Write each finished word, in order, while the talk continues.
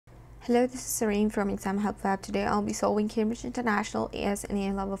Hello, this is Serene from Exam Help Lab. Today I'll be solving Cambridge International AS and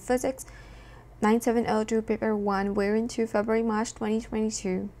A Level Physics 9702 Paper 1, wherein to February-March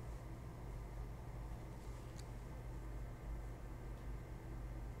 2022.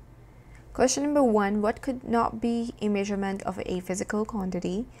 Question number 1. What could not be a measurement of a physical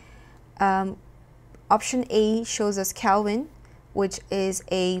quantity? Option A shows us Kelvin, which is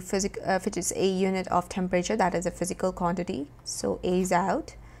a unit of temperature, that is a physical quantity. So A is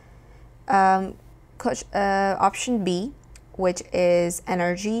out. Option B, which is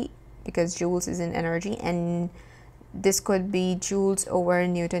energy, because joules is in energy, and this could be joules over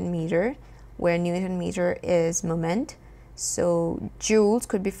Newton meter, where Newton meter is moment. So joules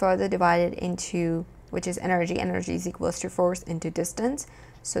could be further divided into, which is energy is equals to force into distance.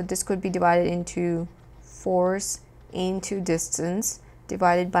 So this could be divided into force into distance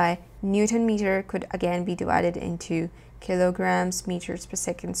divided by Newton meter, could again be divided into kilograms meters per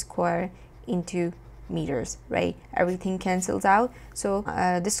second square into meters, right? Everything cancels out. So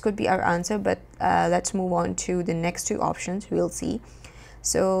this could be our answer, but let's move on to the next two options. We'll see.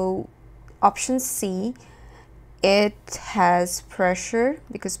 So option C, it has pressure,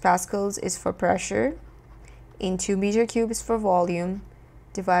 because pascals is for pressure, into meter cube is for volume,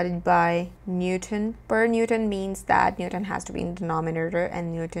 divided by Newton. Per Newton means that Newton has to be in the denominator,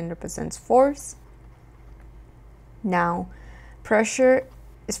 and Newton represents force. Now pressure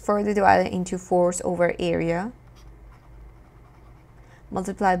is further divided into force over area,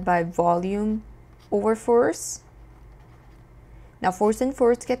 multiplied by volume over force. Now force and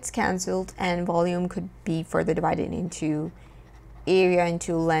force gets cancelled, and volume could be further divided into area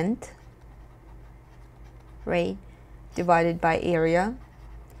into length, right? Divided by area.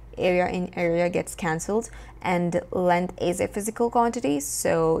 Area in area gets cancelled, and length is a physical quantity,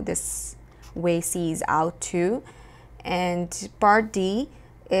 so this way C is out too. And part D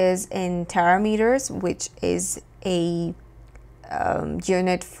is in terameters, which is a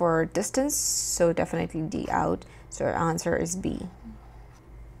unit for distance, so definitely D out. So our answer is B.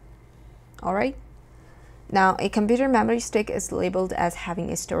 All right. Now, a computer memory stick is labeled as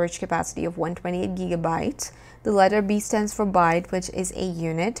having a storage capacity of 128 gigabytes. The letter B stands for byte, which is a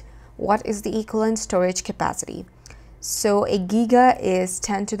unit. What is the equivalent storage capacity? So a giga is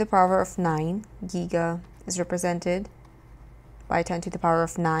 10 to the power of 9. Giga is represented by 10 to the power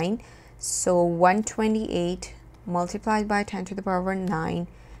of 9. So 128 multiplied by 10 to the power of 9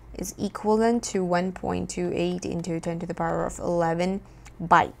 is equivalent to 1.28 into 10 to the power of 11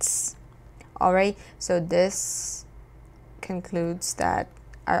 bytes. All right, so this concludes that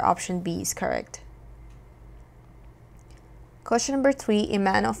our option B is correct. Question number 3. A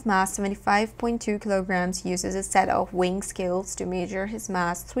man of mass 75.2 kilograms uses a set of weighing scales to measure his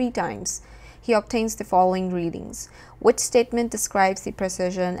mass 3 times. He obtains the following readings. Which statement describes the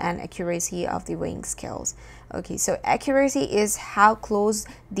precision and accuracy of the weighing scales? Okay, so accuracy is how close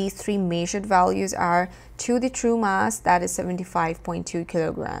these 3 measured values are to the true mass, that is 75.2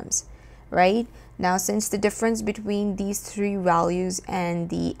 kilograms, right? Now, since the difference between these 3 values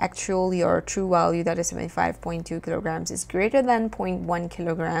and the actual or true value, that is 75.2 kilograms, is greater than 0.1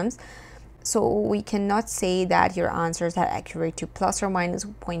 kilograms, so we cannot say that your answers are accurate to plus or minus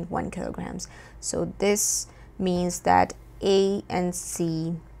 0.1 kilograms. So this means that A and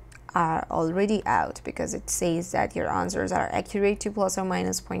C are already out, because it says that your answers are accurate to plus or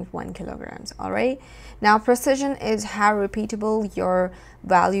minus 0.1 kilograms. All right. Now precision is how repeatable your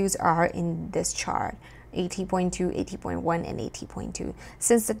values are in this chart. 80.2, 80.1, and 80.2.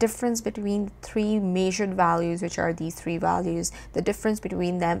 Since the difference between 3 measured values, which are these 3 values, the difference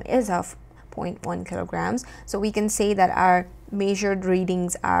between them is of 0.1 kilograms. So we can say that our measured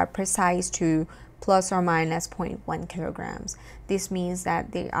readings are precise to plus or minus 0.1 kilograms. This means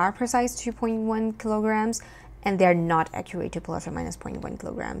that they are precise to 0.1 kilograms and they're not accurate to plus or minus 0.1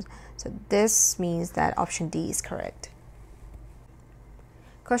 kilograms. So this means that option D is correct.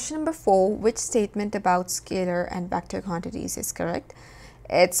 Question number 4. Which statement about scalar and vector quantities is correct?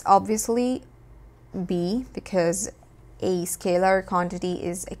 It's obviously B, because a scalar quantity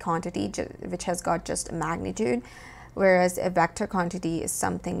is a quantity which has got just a magnitude, whereas a vector quantity is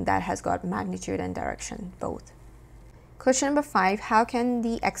something that has got magnitude and direction, both. Question number 5. How can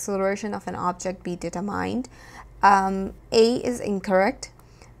the acceleration of an object be determined? A is incorrect,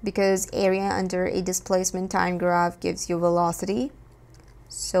 because area under a displacement time graph gives you velocity.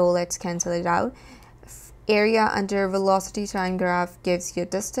 So let's cancel it out. Area under velocity time graph gives you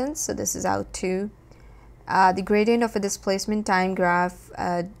distance, so this is out too. The gradient of a displacement time graph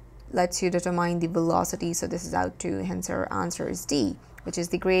lets you determine the velocity, so this is out too, hence our answer is D. which is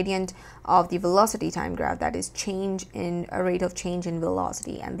the gradient of the velocity time graph, that is change in a rate of change in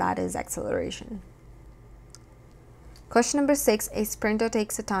velocity, and that is acceleration. Question number 6, a sprinter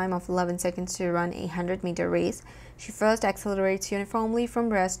takes a time of 11 seconds to run a 100-meter race. She first accelerates uniformly from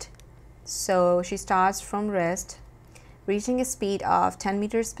rest. So she starts from rest, reaching a speed of 10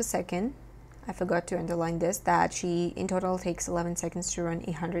 meters per second. I forgot to underline this, that she in total takes 11 seconds to run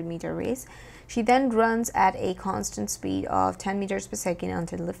a 100-meter race. She then runs at a constant speed of 10 meters per second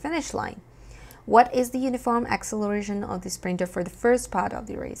until the finish line. What is the uniform acceleration of the sprinter for the first part of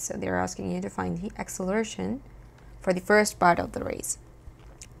the race? So they're asking you to find the acceleration for the first part of the race.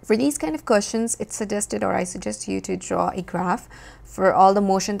 For these kind of questions, it's suggested, or I suggest you to draw a graph for all the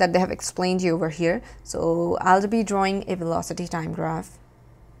motion that they have explained to you over here. So I'll be drawing a velocity time graph.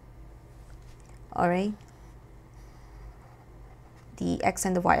 Alright, the x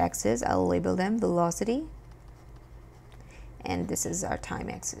and the y axis, I'll label them velocity, and this is our time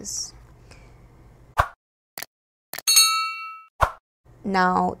axis.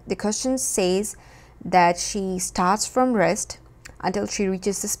 Now the question says that she starts from rest until she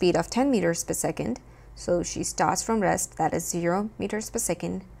reaches the speed of 10 meters per second. So she starts from rest, that is 0 meters per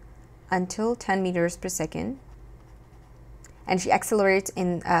second, until 10 meters per second. And she accelerates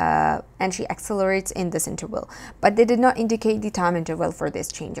in this interval, but they did not indicate the time interval for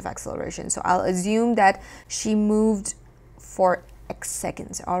this change of acceleration. So I'll assume that she moved for x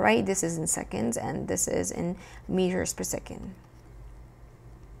seconds. All right, this is in seconds and this is in meters per second.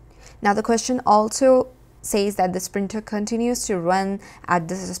 Now the question also says that the sprinter continues to run at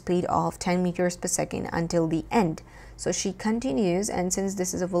the speed of 10 meters per second until the end. So she continues, and since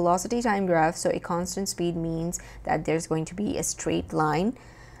this is a velocity time graph, so a constant speed means that there's going to be a straight line.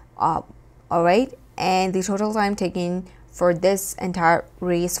 All right, and the total time taken for this entire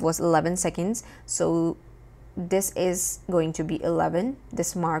race was 11 seconds. So this is going to be 11,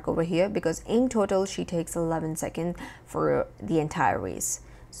 this mark over here, because in total she takes 11 seconds for the entire race.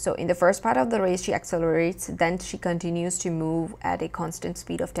 So in the first part of the race, she accelerates, then she continues to move at a constant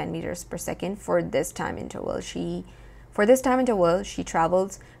speed of 10 meters per second for this time interval. She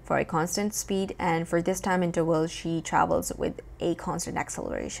travels for a constant speed, and for this time interval, she travels with a constant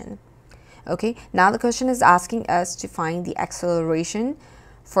acceleration. Okay, now the question is asking us to find the acceleration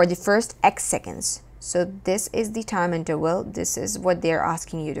for the first x seconds. So this is the time interval. This is what they're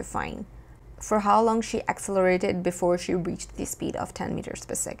asking you to find. For how long she accelerated before she reached the speed of 10 meters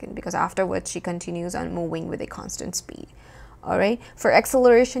per second, because afterwards she continues on moving with a constant speed. All right, for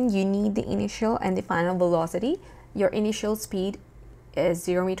acceleration, you need the initial and the final velocity. Your initial speed is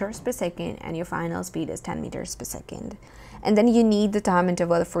 0 meters per second and your final speed is 10 meters per second. And then you need the time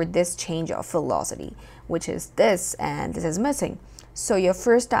interval for this change of velocity, which is this, and this is missing. So your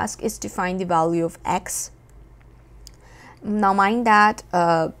first task is to find the value of x. Now mind that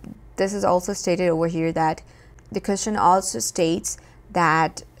this is also stated over here that the question also states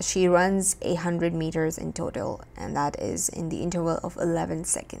that she runs 100 meters in total, and that is in the interval of 11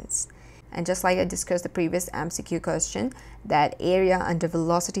 seconds. And just like I discussed the previous MCQ question, that area under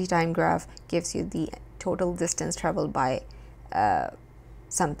velocity time graph gives you the total distance traveled by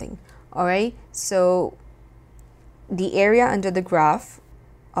something. All right, so the area under the graph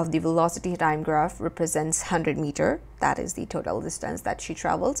of the velocity time graph represents 100 meter. That is the total distance that she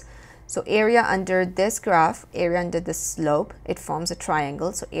travels. So area under this graph, area under this slope, it forms a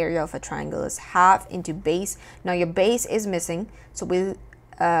triangle. So area of a triangle is half into base. Now your base is missing, so we'll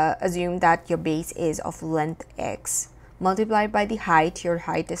assume that your base is of length x multiplied by the height. Your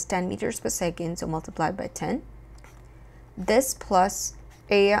height is 10 meters per second, so multiplied by 10. This plus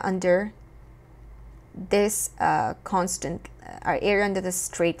area under this area under this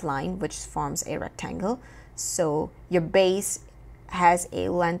straight line, which forms a rectangle. So your base has a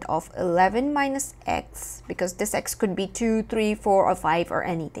length of 11 minus x, because this x could be 2, 3, 4, or 5 or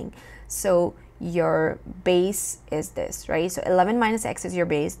anything. So your base is this, right? So 11 minus x is your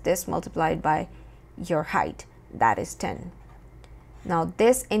base, this multiplied by your height, that is 10. Now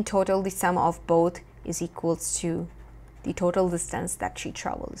this in total, the sum of both is equals to the total distance that she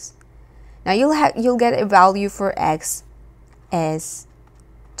travels. Now you'll get a value for x as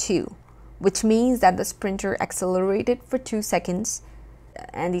 2, which means that the sprinter accelerated for 2 seconds,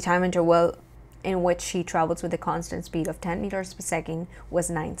 and the time interval in which she travels with a constant speed of 10 meters per second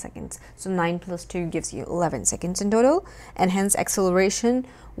was 9 seconds. So 9 plus 2 gives you 11 seconds in total, and hence acceleration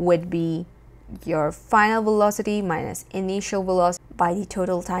would be your final velocity minus initial velocity by the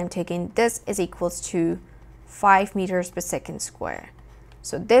total time taken. This is equals to 5 meters per second square.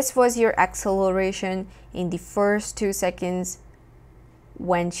 So this was your acceleration in the first 2 seconds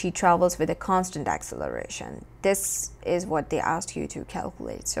when she travels with a constant acceleration. This is what they asked you to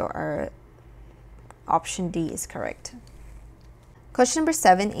calculate. So our option D is correct. Question number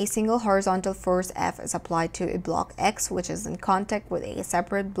 7, a single horizontal force F is applied to a block X which is in contact with a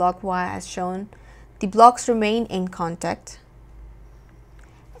separate block Y as shown. The blocks remain in contact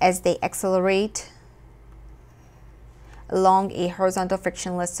as they accelerate along a horizontal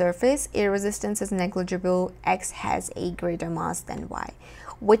frictionless surface. A resistance is negligible. X has a greater mass than Y.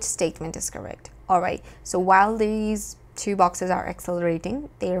 Which statement is correct? Alright, so while these two boxes are accelerating,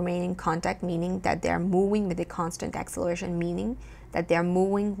 they remain in contact, meaning that they are moving with a constant acceleration, meaning that they are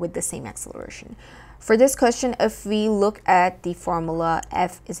moving with the same acceleration. For this question, if we look at the formula,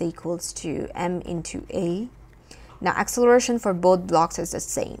 F is equals to m into a. Now acceleration for both blocks is the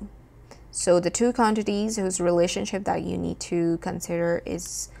same. So the two quantities whose relationship that you need to consider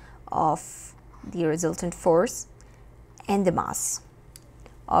is of the resultant force and the mass.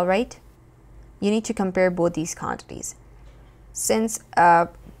 All right, you need to compare both these quantities. Since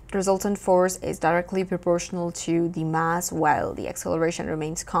resultant force is directly proportional to the mass while the acceleration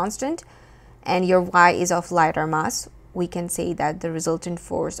remains constant and your y is of lighter mass, we can say that the resultant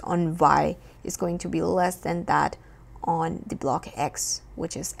force on y is going to be less than that on the block X,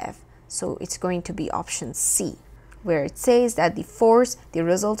 which is F. So it's going to be option C, where it says that the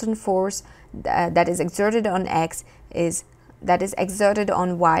resultant force that is exerted on X that is exerted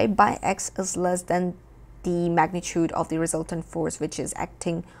on Y by X is less than the magnitude of the resultant force which is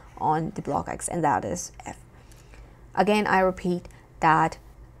acting on the block X, and that is F. Again, I repeat that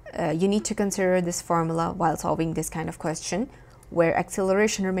you need to consider this formula while solving this kind of question, where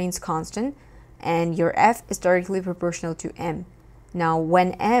acceleration remains constant and your F is directly proportional to m. Now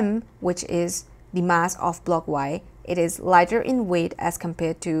when m, which is the mass of block Y, it is lighter in weight as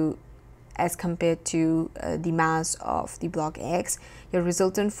compared to the mass of the block X, your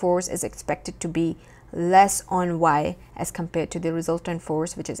resultant force is expected to be less on Y as compared to the resultant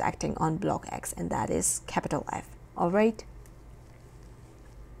force which is acting on block X, and that is capital F. Alright.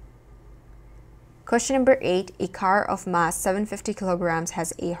 Question number 8. A car of mass 750 kilograms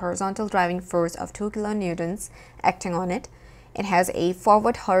has a horizontal driving force of 2 kilonewtons acting on it. It has a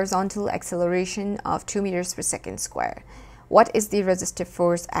forward horizontal acceleration of 2 meters per second square. What is the resistive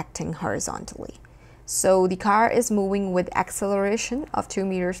force acting horizontally? So the car is moving with acceleration of 2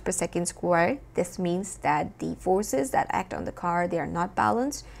 meters per second square. This means that the forces that act on the car, they are not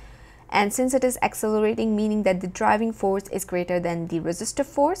balanced. And since it is accelerating, meaning that the driving force is greater than the resistive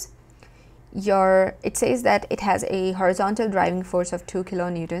force, it says that it has a horizontal driving force of 2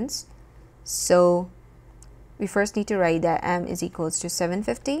 kilonewtons. So we first need to write that m is equals to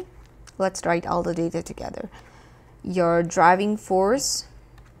 750. Let's write all the data together. Your driving force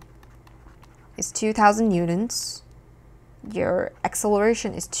is 2000 newtons. Your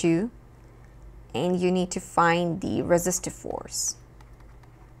acceleration is 2. And you need to find the resistive force.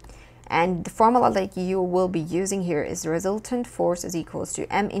 And the formula that you will be using here is resultant force is equals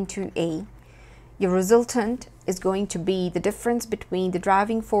to m into a. Your resultant is going to be the difference between the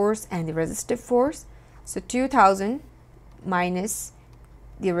driving force and the resistive force. So 2000 minus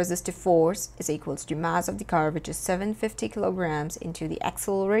the resistive force is equals to mass of the car, which is 750 kilograms, into the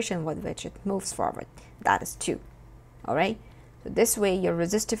acceleration with which it moves forward. That is 2. All right. So this way your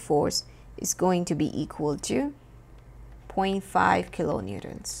resistive force is going to be equal to 0.5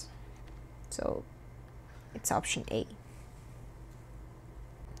 kilonewtons. So it's option A.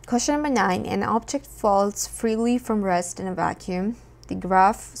 Question number 9. An object falls freely from rest in a vacuum. The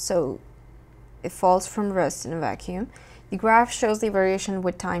graph, so it falls from rest in a vacuum. The graph shows the variation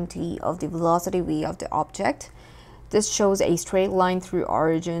with time t of the velocity v of the object. This shows a straight line through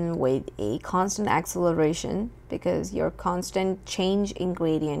origin with a constant acceleration, because your constant change in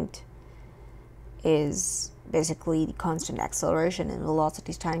gradient is basically the constant acceleration in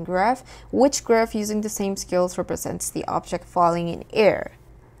velocity time graph. Which graph using the same skills represents the object falling in air?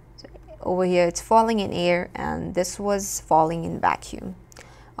 So over here it's falling in air, and this was falling in vacuum.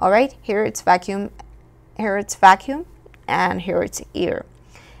 All right, here it's vacuum, and here it's air.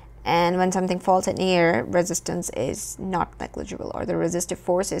 And when something falls in air, resistance is not negligible, or the resistive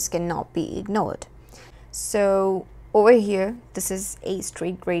forces cannot be ignored. So over here, this is a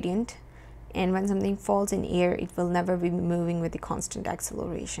straight gradient, and when something falls in air, it will never be moving with a constant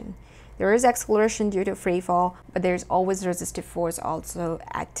acceleration. There is acceleration due to free fall, but there's always resistive force also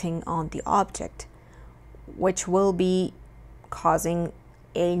acting on the object, which will be causing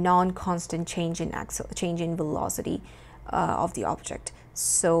a non-constant change in velocity of the object.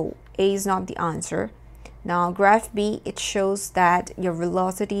 So A is not the answer. Now graph B, it shows that your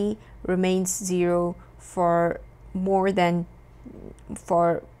velocity remains 0 for more than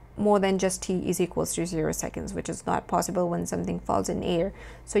for more than just t is equals to 0 seconds, which is not possible when something falls in air.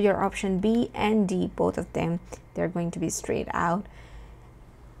 So your option B and D, both of them, they're going to be straight out.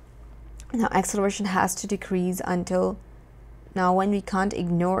 Now acceleration has to decrease until, now when we can't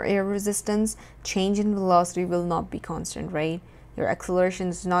ignore air resistance, change in velocity will not be constant, right? Your acceleration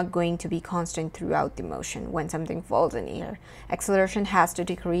is not going to be constant throughout the motion when something falls in air. Acceleration has to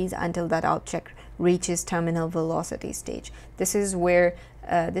decrease until that object reaches terminal velocity stage. This is where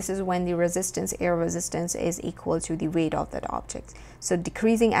this is when the resistance, air resistance, is equal to the weight of that object. So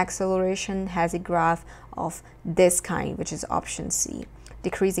decreasing acceleration has a graph of this kind, which is option C.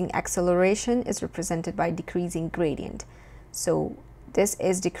 Decreasing acceleration is represented by decreasing gradient. So this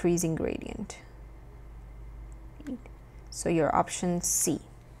is decreasing gradient. So your option C.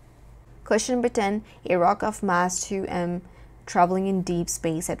 Question number 10. A rock of mass 2m traveling in deep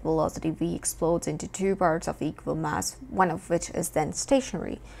space at velocity v explodes into two parts of equal mass, one of which is then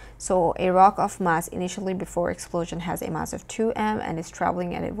stationary. So a rock of mass initially before explosion has a mass of 2m and is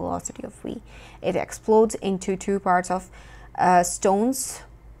traveling at a velocity of v. It explodes into two parts of stones,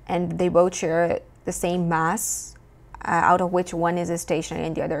 and they both share the same mass, out of which one is stationary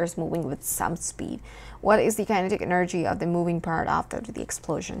and the other is moving with some speed. What is the kinetic energy of the moving part after the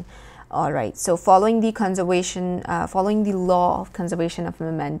explosion? All right, so following the law of conservation of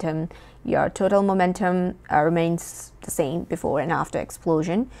momentum, your total momentum remains the same before and after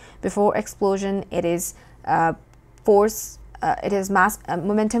explosion. Before explosion, it is momentum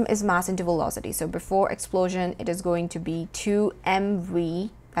is mass into velocity. So before explosion, it is going to be 2mv,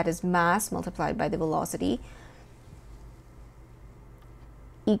 that is mass multiplied by the velocity,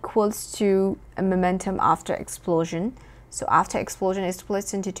 equals to a momentum after explosion. So after explosion, it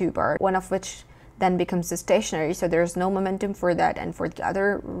splits into two parts, one of which then becomes stationary. So there's no momentum for that, and for the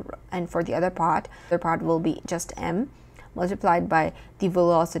other part will be just m multiplied by the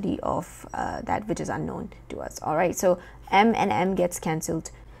velocity of that which is unknown to us. All right, so m and m gets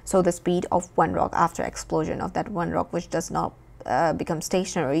cancelled. So the speed of one rock after explosion, of that one rock which does not become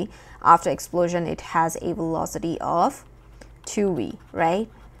stationary after explosion, it has a velocity of 2v, right?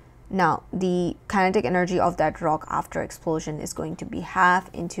 Now the kinetic energy of that rock after explosion is going to be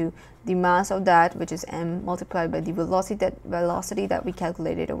half into the mass of that, which is m, multiplied by the velocity that we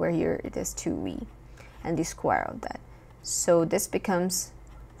calculated over here. It is 2v, and the square of that. So this becomes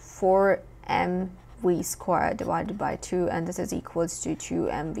 4mv squared divided by 2, and this is equals to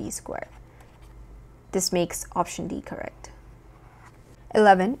 2mv squared. This makes option D correct.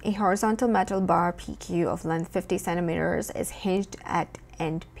 11. A horizontal metal bar PQ of length 50 centimeters is hinged at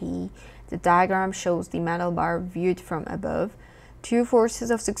end P. The diagram shows the metal bar viewed from above. Two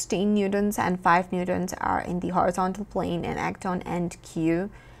forces of 16 newtons and 5 newtons are in the horizontal plane and act on end Q.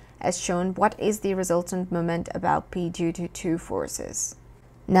 As shown, what is the resultant moment about P due to two forces?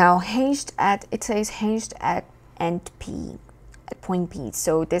 Now it says hinged at end P, at point P.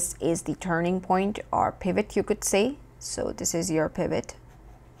 So this is the turning point or pivot, you could say. So this is your pivot.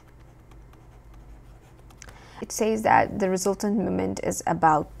 It says that the resultant moment is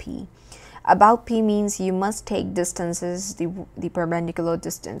about P. About P means you must take distances, the perpendicular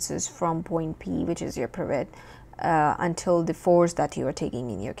distances from point P, which is your pivot, until the force that you are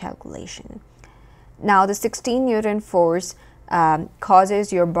taking in your calculation. Now the 16 Newton force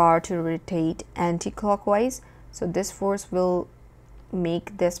causes your bar to rotate anti-clockwise. So this force will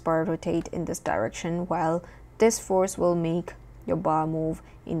make this bar rotate in this direction, while this force will make your bar move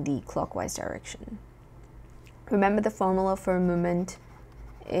in the clockwise direction. Remember, the formula for moment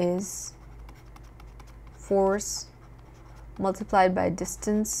is force multiplied by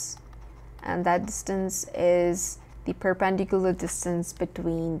distance, and that distance is the perpendicular distance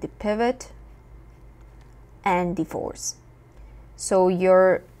between the pivot and the force. So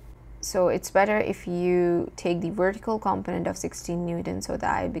it's better if you take the vertical component of 16 Newton, so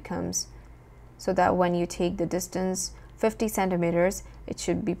that when you take the distance 50 centimeters, it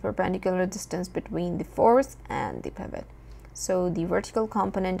should be perpendicular distance between the force and the pivot. So the vertical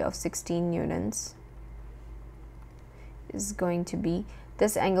component of 16 newtons is going to be,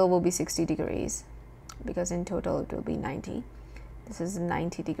 this angle will be 60 degrees because in total it will be 90. This is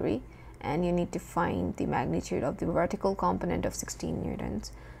 90 degree, and you need to find the magnitude of the vertical component of 16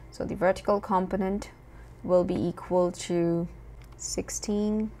 newtons. So the vertical component will be equal to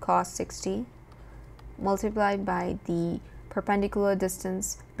 16 cos 60 multiplied by the perpendicular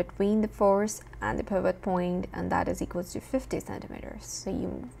distance between the force and the pivot point, and that is equals to 50 centimeters. So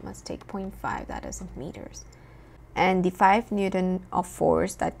you must take 0.5, that is in meters. And the 5 Newton of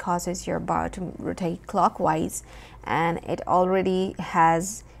force that causes your bar to rotate clockwise, and it already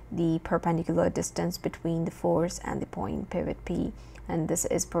has the perpendicular distance between the force and the point pivot P, and this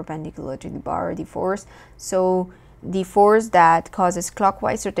is perpendicular to the bar, the force. So the force that causes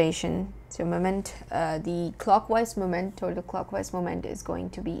clockwise rotation, so moment, the clockwise moment, total clockwise moment, is going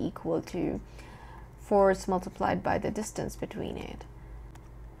to be equal to force multiplied by the distance between it,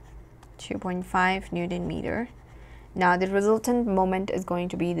 2.5 Newton meter. Now the resultant moment is going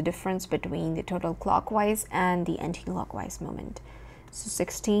to be the difference between the total clockwise and the anti-clockwise moment. So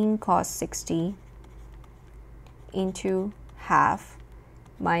 16 cos 60 into half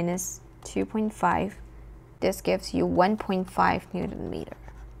minus 2.5, this gives you 1.5 Newton meter.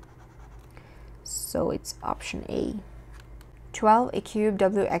 So it's option A. 12. A cube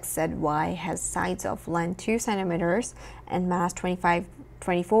WXZY has sides of length 2 centimeters and mass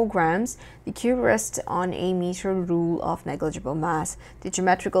 24 grams. The cube rests on a meter rule of negligible mass. The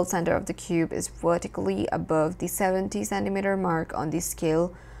geometrical center of the cube is vertically above the 70 centimeter mark on the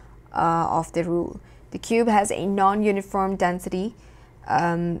scale of the rule. The cube has a non-uniform density,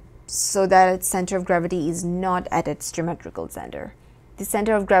 so that its center of gravity is not at its geometrical center. The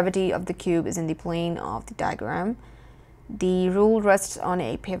center of gravity of the cube is in the plane of the diagram. The rule rests on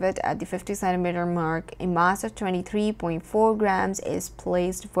a pivot at the 50 centimeter mark. A mass of 23.4 grams is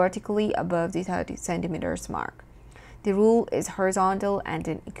placed vertically above the 30 centimeters mark. The rule is horizontal and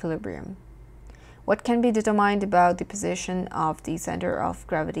in equilibrium. What can be determined about the position of the center of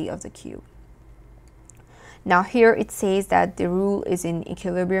gravity of the cube? Now here it says that the rule is in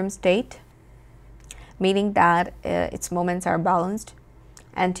equilibrium state, meaning that its moments are balanced.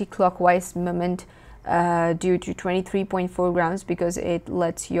 Anti-clockwise moment due to 23.4 grams because it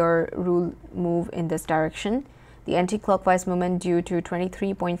lets your rule move in this direction. The anti-clockwise moment due to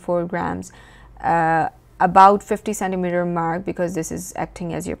 23.4 grams about 50 centimeter mark, because this is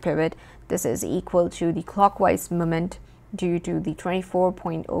acting as your pivot. This is equal to the clockwise moment due to the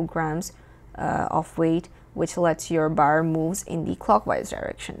 24.0 grams of weight, which lets your bar moves in the clockwise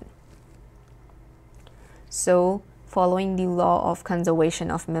direction. So following the law of conservation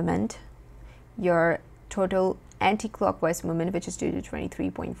of moment, your total anti-clockwise moment, which is due to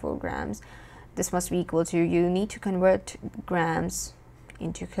 23.4 grams, this must be equal to, you need to convert grams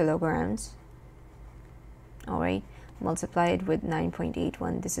into kilograms, all right, multiply it with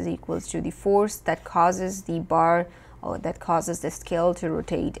 9.81. This is equals to the force that causes the bar, or that causes the scale to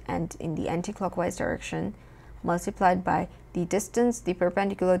rotate and in the anti-clockwise direction, multiplied by the distance, the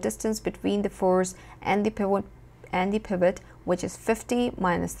perpendicular distance between the force and the pivot, which is 50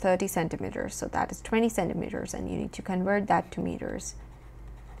 minus 30 centimeters, so that is 20 centimeters, and you need to convert that to meters.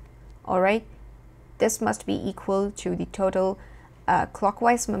 All right, this must be equal to the total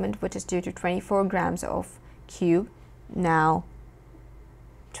clockwise moment, which is due to 24 grams of cube. Now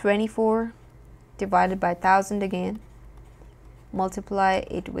 24 divided by 1000 again, multiply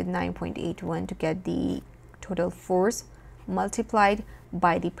it with 9.81 to get the total force, multiplied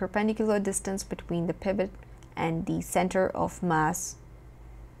by the perpendicular distance between the pivot and the center of mass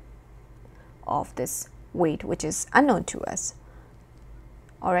of this weight, which is unknown to us.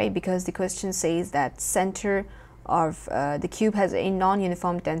 All right, because the question says that center of the cube has a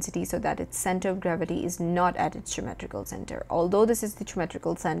non-uniform density, so that its center of gravity is not at its geometrical center. Although this is the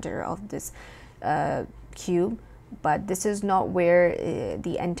geometrical center of this cube, but this is not where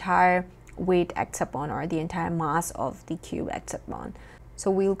the entire weight acts upon, or the entire mass of the cube acts upon. So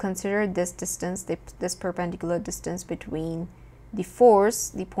we'll consider this distance, this perpendicular distance between the force,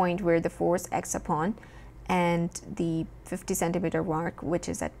 the point where the force acts upon, and the 50 centimeter mark, which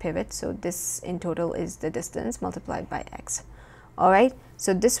is at pivot. So this in total is the distance multiplied by x. All right,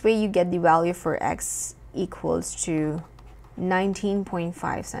 so this way you get the value for x equals to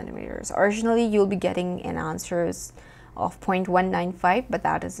 19.5 centimeters. Originally you'll be getting an answer of 0.195, but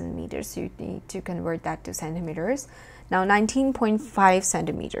that is in meters, so you need to convert that to centimeters. Now 19.5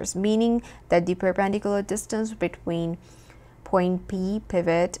 centimeters, meaning that the perpendicular distance between point P,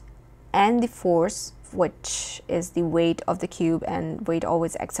 pivot, and the force, which is the weight of the cube, and weight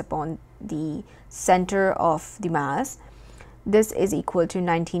always acts upon the center of the mass, this is equal to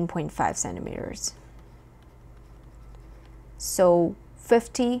 19.5 centimeters. So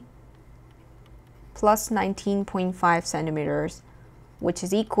 50 plus 19.5 centimeters, which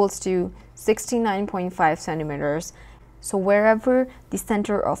is equals to 69.5 centimeters. So wherever the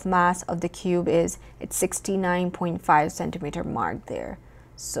center of mass of the cube is, it's 69.5 centimeter mark there.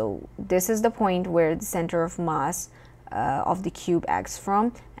 So this is the point where the center of mass of the cube acts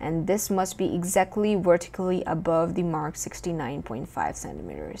from, and this must be exactly vertically above the mark 69.5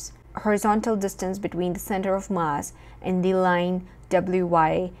 centimeters. Horizontal distance between the center of mass and the line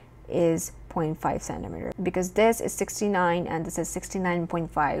WY is 0.5 centimeters, because this is 69 and this is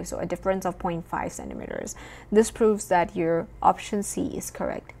 69.5, so a difference of 0.5 centimeters. This proves that your option C is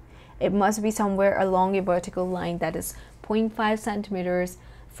correct. It must be somewhere along a vertical line that is 0.5 centimeters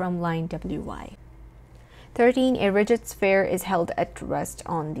from line WY. 13. A rigid sphere is held at rest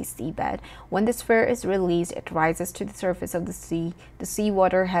on the seabed. When the sphere is released, it rises to the surface of the sea. The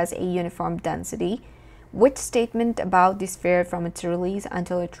seawater has a uniform density. Which statement about the sphere from its release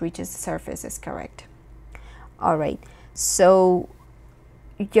until it reaches the surface is correct? Alright, so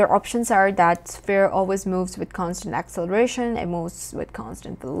your options are that sphere always moves with constant acceleration, it moves with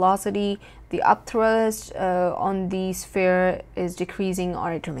constant velocity, the upthrust on the sphere is decreasing,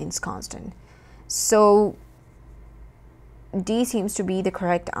 or it remains constant. So D seems to be the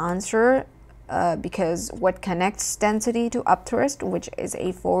correct answer because what connects density to upthrust, which is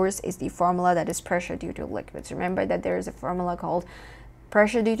a force, is the formula that is pressure due to liquids. Remember that there is a formula called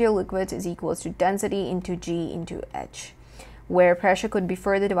pressure due to liquids is equals to density into G into H, where pressure could be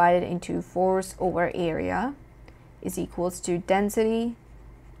further divided into force over area is equals to density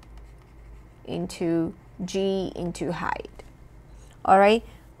into G into height. Alright,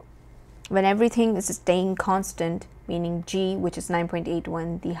 when everything is staying constant, meaning G, which is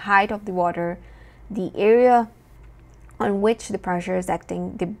 9.81, the height of the water, the area on which the pressure is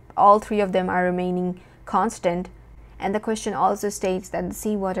acting, all three of them are remaining constant. And the question also states that the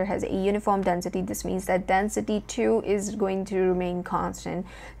seawater has a uniform density. This means that density too is going to remain constant.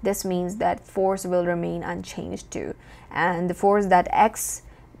 This means that force will remain unchanged too. And the force that acts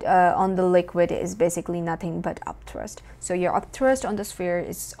on the liquid is basically nothing but upthrust. So your upthrust on the sphere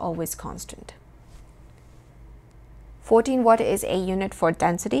is always constant. 14. What is a unit for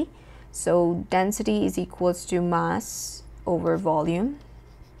density? So density is equals to mass over volume.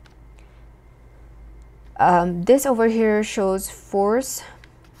 This over here shows force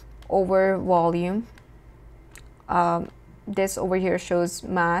over volume. This over here shows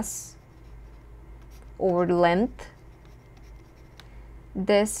mass over length.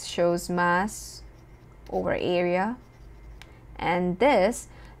 This shows mass over area. And this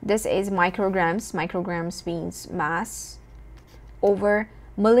is micrograms. Micrograms means mass over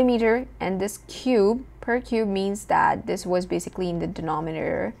millimeter, and this cube per cube means that this was basically in the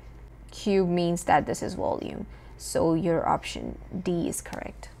denominator. Cube means that this is volume. So your option D is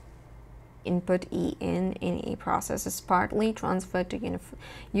correct. Input E in a process is partly transferred to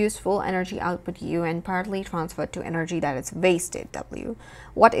useful energy output U and partly transferred to energy that is wasted W.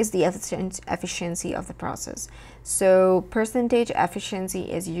 What is the efficiency of the process? So percentage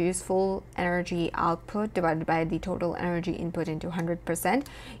efficiency is useful energy output divided by the total energy input into 100%.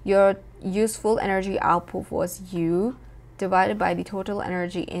 Your useful energy output was U divided by the total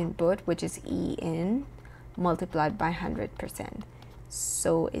energy input, which is E in, multiplied by 100%.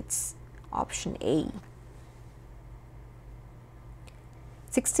 So it's option A.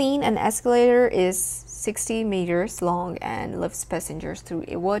 16. An escalator is 60 meters long and lifts passengers through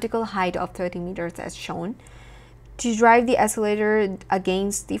a vertical height of 30 meters as shown. To drive the escalator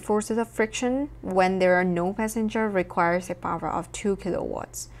against the forces of friction when there are no passengers requires a power of 2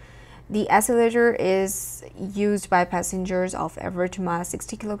 kilowatts. The escalator is used by passengers of average mass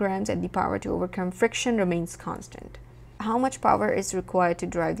 60 kilograms and the power to overcome friction remains constant. How much power is required to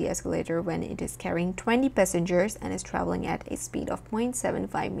drive the escalator when it is carrying 20 passengers and is traveling at a speed of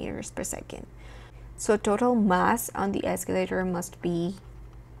 0.75 meters per second? So total mass on the escalator must be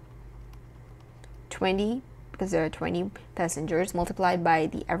 20, because there are 20 passengers, multiplied by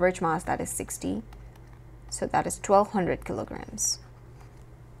the average mass, that is 60. So that is 1200 kilograms.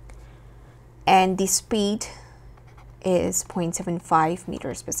 And the speed is 0.75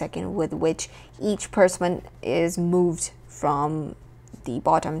 meters per second, with which each person is moved from the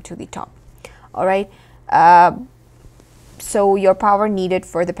bottom to the top. All right, so your power needed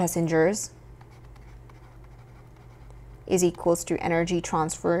for the passengers is equals to energy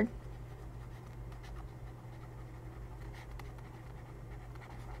transferred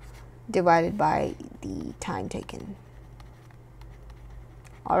divided by the time taken.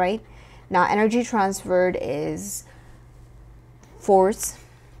 All right, now energy transferred is force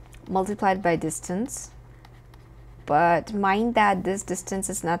multiplied by distance, but mind that this distance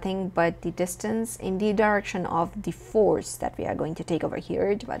is nothing but the distance in the direction of the force that we are going to take over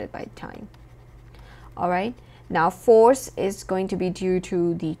here divided by time. All right, now force is going to be due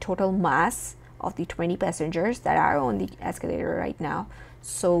to the total mass of the 20 passengers that are on the escalator right now.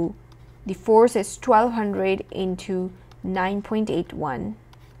 So the force is 1200 into 9.81.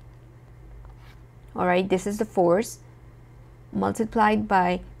 all right, this is the force. multiplied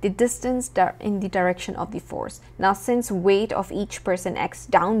by the distance in the direction of the force. Now, since weight of each person acts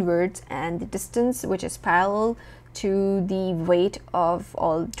downwards and the distance which is parallel to the weight of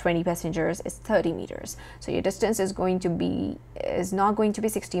all 20 passengers is 30 meters, so your distance is not going to be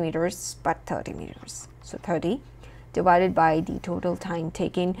 60 meters but 30 meters. So 30 divided by the total time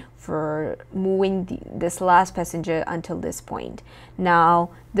taken for moving this last passenger until this point. Now,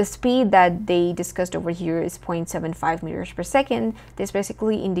 the speed that they discussed over here is 0.75 meters per second. This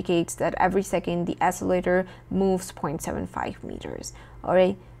basically indicates that every second the accelerator moves 0.75 meters.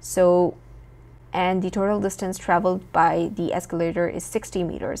 Alright, so, and the total distance traveled by the escalator is 60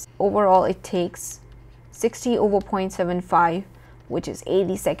 meters. Overall, it takes 60 over 0.75, which is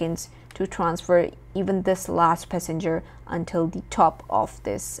 80 seconds, to transfer even this last passenger until the top of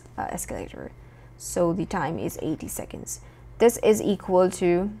this escalator. So the time is 80 seconds. This is equal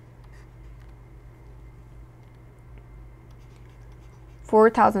to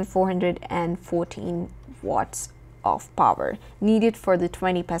 4,414 watts of power needed for the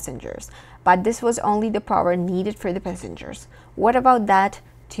 20 passengers. But this was only the power needed for the passengers. What about that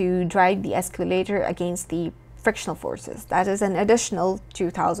to drive the escalator against the frictional forces? That is an additional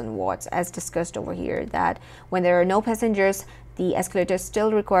 2,000 watts, as discussed over here, that when there are no passengers, the escalator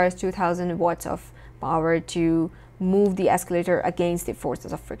still requires 2,000 watts of power to move the escalator against the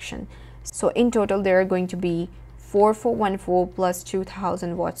forces of friction. So in total, there are going to be 4,414 plus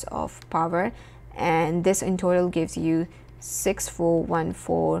 2,000 watts of power, and this in total gives you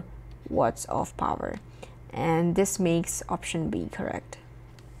 6,414 watts of power, and this makes option B correct.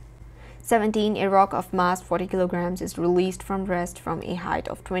 17. A rock of mass 40 kilograms is released from rest from a height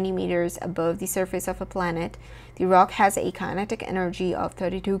of 20 meters above the surface of a planet. The rock has a kinetic energy of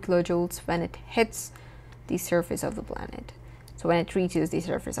 32 kilojoules when it hits the surface of the planet. So when it reaches the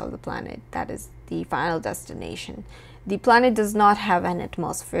surface of the planet, that is the final destination. The planet does not have an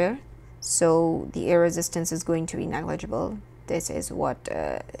atmosphere, so the air resistance is going to be negligible. This is what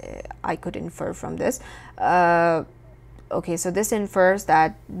I could infer from this. Okay, so this infers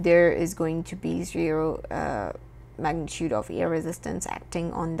that there is going to be zero magnitude of air resistance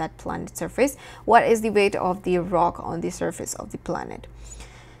acting on that planet's surface. What is the weight of the rock on the surface of the planet?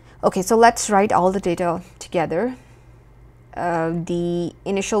 Okay, so let's write all the data together. The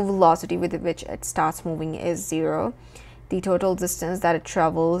initial velocity with which it starts moving is 0. The total distance that it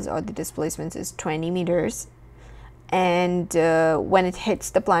travels, or the displacement, is 20 meters. And when it hits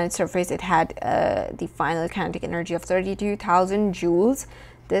the planet's surface, it had the final kinetic energy of 32,000 joules.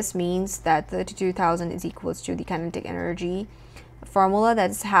 This means that 32,000 is equals to the kinetic energy formula,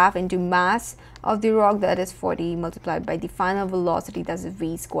 that is half into mass of the rock, that is 40, multiplied by the final velocity, that is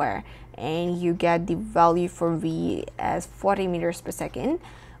v square, and you get the value for v as 40 meters per second,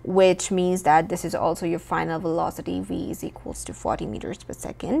 which means that this is also your final velocity. V is equals to 40 meters per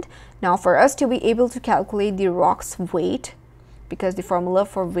second. Now, for us to be able to calculate the rock's weight, because the formula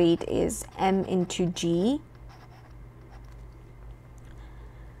for weight is m into g.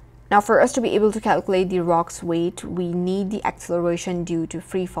 Now, for us to be able to calculate the rock's weight, we need the acceleration due to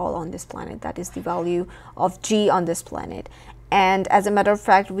free fall on this planet. That is the value of g on this planet. And as a matter of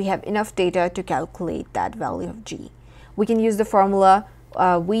fact, we have enough data to calculate that value of g. We can use the formula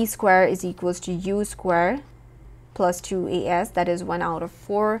v square is equals to u square plus 2as, that is 1 out of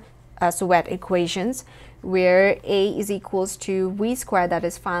 4 Sweat equations, where a is equals to v square, that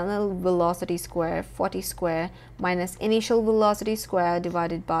is final velocity square, 40 square, minus initial velocity square,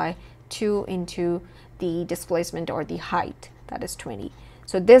 divided by 2 into the displacement, or the height, that is 20.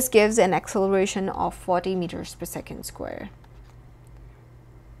 So this gives an acceleration of 40 meters per second square.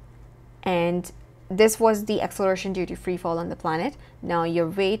 And this was the acceleration due to free fall on the planet. Now your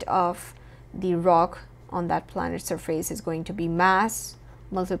weight of the rock on that planet's surface is going to be mass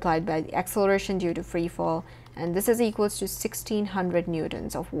multiplied by the acceleration due to free fall, and this is equals to 1600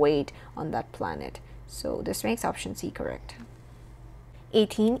 newtons of weight on that planet. So this makes option C correct.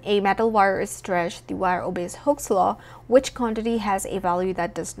 18. A metal wire is stretched. The wire obeys Hooke's law. Which quantity has a value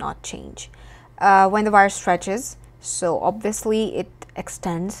that does not change? When the wire stretches, so obviously it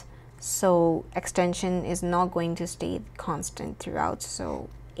extends. So extension is not going to stay constant throughout, so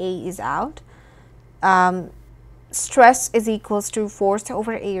A is out. Stress is equals to force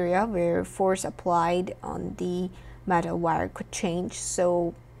over area, where force applied on the metal wire could change,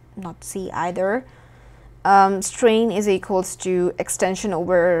 so not C either. Strain is equals to extension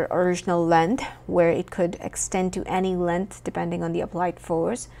over original length, where it could extend to any length depending on the applied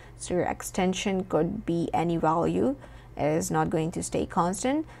force. So your extension could be any value. It is not going to stay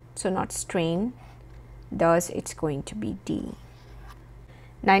constant. So not strain, thus it's going to be D.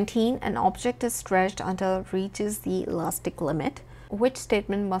 19. An object is stretched until it reaches the elastic limit. Which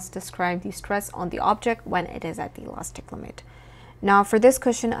statement must describe the stress on the object when it is at the elastic limit? Now for this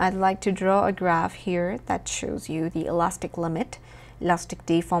question, I'd like to draw a graph here that shows you the elastic limit, elastic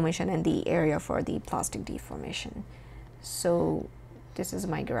deformation, and the area for the plastic deformation. So this is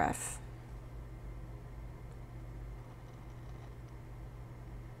my graph.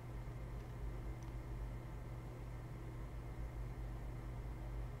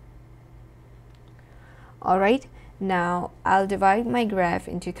 Alright, now I'll divide my graph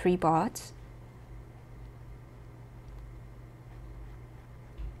into 3 parts.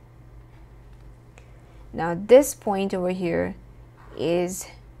 Now this point over here is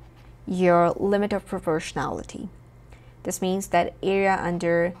your limit of proportionality. This means that area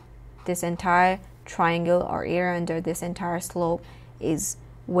under this entire triangle or area under this entire slope is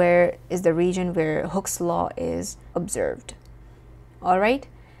the region where Hooke's law is observed. Alright,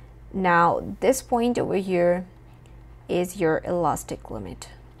 now this point over here is your elastic limit.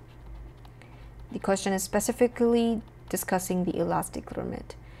 The question is specifically discussing the elastic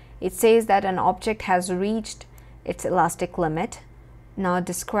limit. It says that an object has reached its elastic limit. Now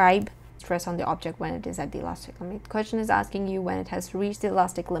describe stress on the object when it is at the elastic limit. The question is asking you when it has reached the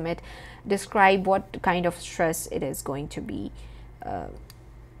elastic limit, describe what kind of stress it is going to be.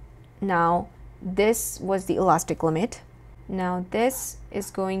 Now this was the elastic limit. Now this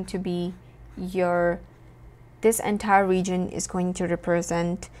is going to be this entire region is going to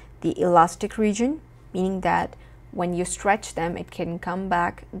represent the elastic region, meaning that when you stretch them, it can come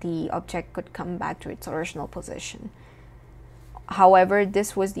back, the object could come back to its original position. However,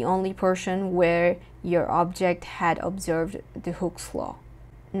 this was the only portion where your object had observed the Hooke's law.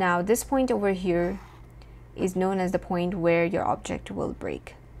 Now this point over here is known as the point where your object will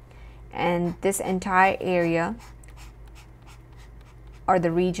break. And this entire area, or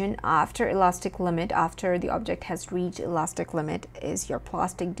the region after elastic limit, after the object has reached elastic limit, is your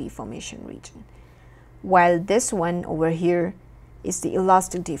plastic deformation region. While this one over here is the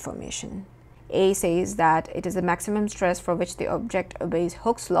elastic deformation. A says that it is the maximum stress for which the object obeys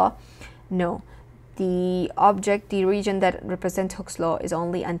Hooke's law. No, the region that represents Hooke's law is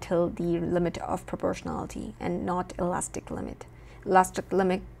only until the limit of proportionality and not elastic limit. Elastic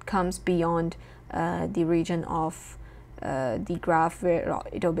limit comes beyond the region of the graph where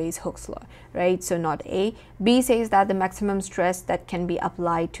it obeys Hooke's law, right? So not A. B says that the maximum stress that can be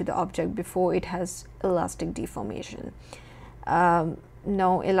applied to the object before it has elastic deformation.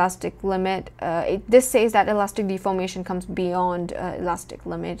 No, elastic limit, this says that elastic deformation comes beyond elastic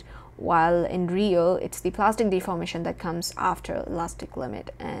limit, while in real it's the plastic deformation that comes after elastic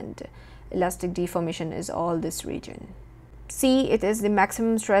limit, and elastic deformation is all this region. C, it is the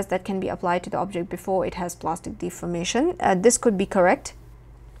maximum stress that can be applied to the object before it has plastic deformation. This could be correct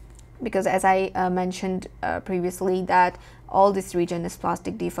because, as I mentioned previously, that all this region is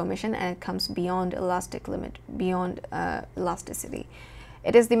plastic deformation and it comes beyond elastic limit, beyond elasticity.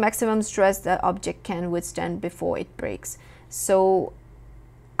 It is the maximum stress the object can withstand before it breaks. So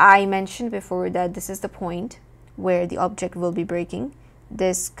I mentioned before that this is the point where the object will be breaking.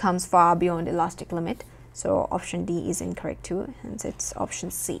 This comes far beyond elastic limit. So option D is incorrect too, hence it's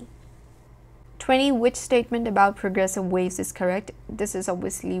option C. 20. Which statement about progressive waves is correct? This is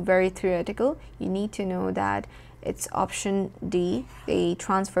obviously very theoretical. You need to know that it's option D. They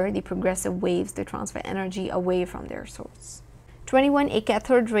transfer the progressive waves, they transfer energy away from their source. 21. A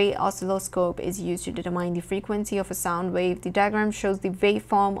cathode ray oscilloscope is used to determine the frequency of a sound wave. The diagram shows the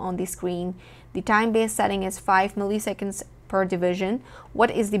waveform on the screen. The time-based setting is 5 milliseconds per division.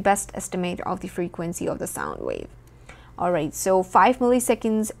 What is the best estimate of the frequency of the sound wave? Alright, so 5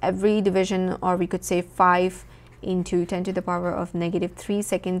 milliseconds every division, or we could say 5 into 10 to the power of negative 3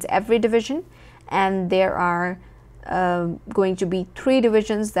 seconds every division, and there are going to be 3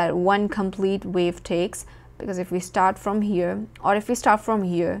 divisions that one complete wave takes, because if we start from here, or if we start from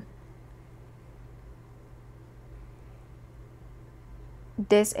here,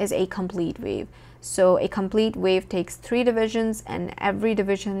 this is a complete wave. So a complete wave takes 3 divisions, and every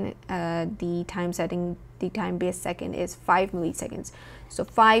division, the time base second is 5 milliseconds. So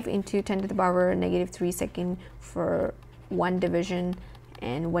 5 into 10 to the power negative 3 second for one division,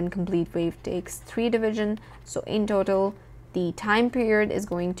 and one complete wave takes 3 division. So in total, the time period is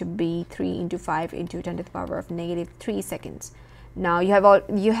going to be 3 into 5 into 10 to the power of negative 3 seconds. Now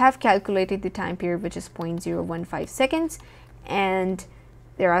you have calculated the time period, which is 0.015 seconds, and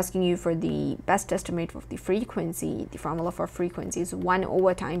they're asking you for the best estimate of the frequency. The formula for frequency is 1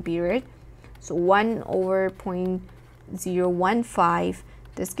 over time period. So 1 over 0.015,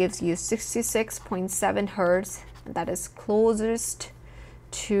 this gives you 66.7 hertz. That is closest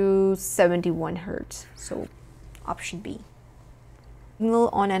to 71 hertz. So option B. Signal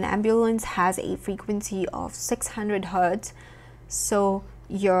on an ambulance has a frequency of 600 hertz. So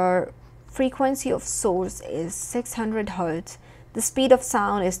your frequency of source is 600 hertz. The speed of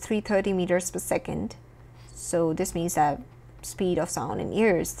sound is 330 meters per second. So this means that speed of sound in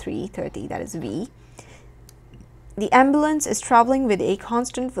air is 330, that is V. The ambulance is traveling with a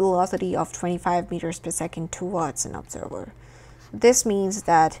constant velocity of 25 meters per second towards an observer. This means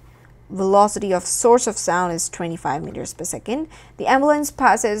that velocity of source of sound is 25 meters per second. The ambulance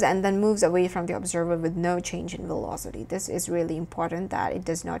passes and then moves away from the observer with no change in velocity. This is really important, that it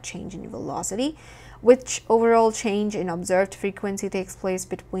does not change in velocity, which overall change in observed frequency takes place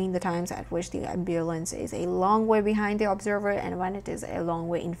between the times at which the ambulance is a long way behind the observer and when it is a long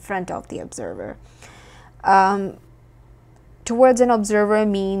way in front of the observer. Towards an observer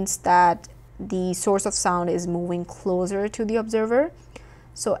means that the source of sound is moving closer to the observer.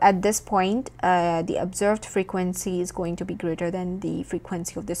 So at this point, the observed frequency is going to be greater than the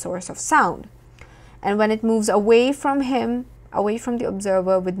frequency of the source of sound. And when it moves away from him, away from the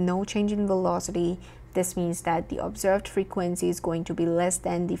observer with no change in velocity, this means that the observed frequency is going to be less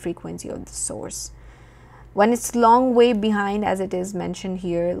than the frequency of the source. When it's long way behind, as it is mentioned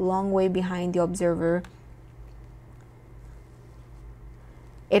here, long way behind the observer,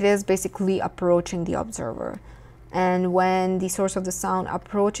 it is basically approaching the observer. And when the source of the sound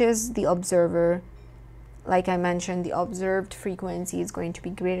approaches the observer, like I mentioned, the observed frequency is going to be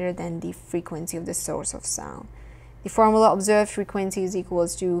greater than the frequency of the source of sound. The formula observed frequency is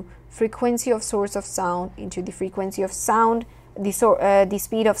equals to frequency of source of sound into the frequency of sound, the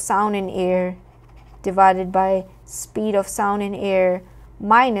speed of sound in air divided by speed of sound in air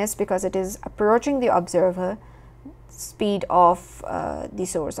minus, because it is approaching the observer, speed of the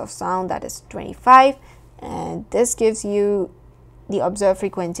source of sound, that is 25. And this gives you the observed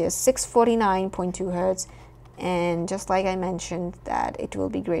frequency is 649.2 hertz, and just like I mentioned that it will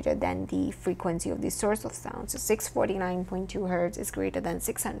be greater than the frequency of the source of sound. So 649.2 hertz is greater than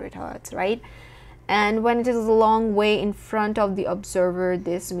 600 hertz, right? And when it is a long way in front of the observer,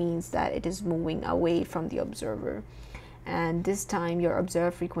 this means that it is moving away from the observer, and this time your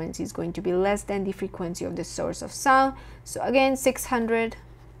observed frequency is going to be less than the frequency of the source of sound. So again, 600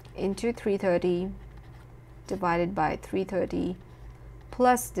 into 330 divided by 330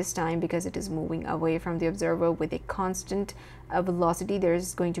 plus, this time because it is moving away from the observer with a constant velocity, there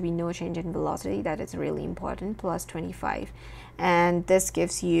is going to be no change in velocity, that is really important, plus 25, and this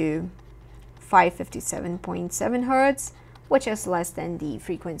gives you 557.7 hertz, which is less than the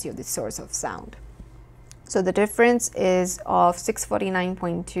frequency of the source of sound. So the difference is of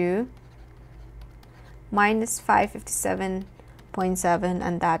 649.2 minus 557.7,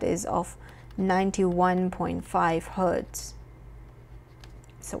 and that is of 91.5 hertz.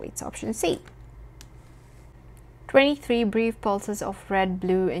 So it's option C. 23 brief pulses of red,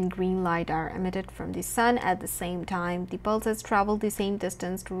 blue, and green light are emitted from the sun at the same time. The pulses travel the same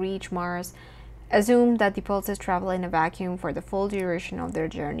distance to reach Mars. Assume that the pulses travel in a vacuum for the full duration of their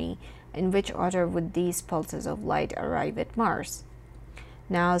journey. In which order would these pulses of light arrive at Mars?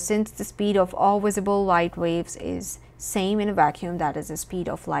 Now, since the speed of all visible light waves is same in a vacuum, that is the speed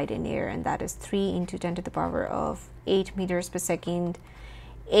of light in air, and that is 3 into 10 to the power of 8 meters per second.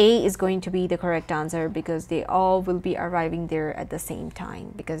 A is going to be the correct answer because they all will be arriving there at the same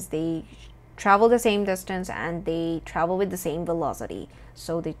time, because they travel the same distance and they travel with the same velocity.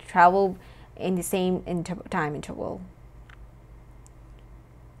 So they travel in the same time interval.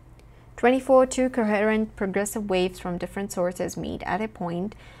 24. Two coherent progressive waves from different sources meet at a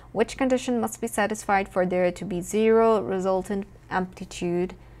point. Which condition must be satisfied for there to be zero resultant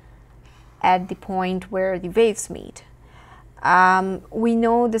amplitude at the point where the waves meet? We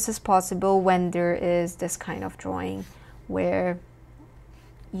know this is possible when there is this kind of drawing where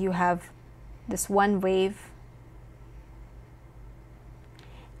you have this one wave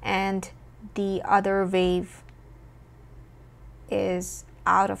and the other wave is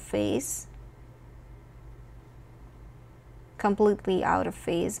out of phase, completely out of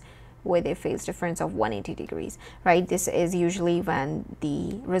phase, with a phase difference of 180 degrees, right? This is usually when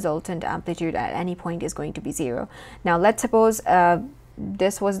the resultant amplitude at any point is going to be zero. Now let's suppose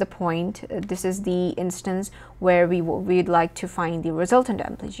this was the point, this is the instance where we'd like to find the resultant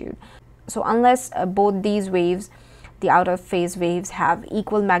amplitude. So unless both these waves, the out of phase waves, have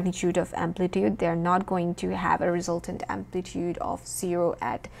equal magnitude of amplitude, they're not going to have a resultant amplitude of zero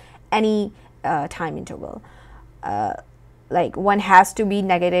at any time interval. Like one has to be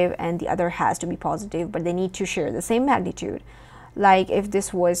negative and the other has to be positive, but they need to share the same magnitude. Like if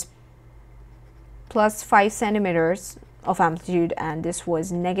this was plus 5 centimeters, of amplitude, and this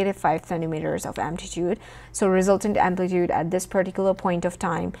was negative 5 centimeters of amplitude. So resultant amplitude at this particular point of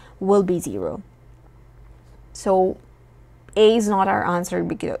time will be 0. So A is not our answer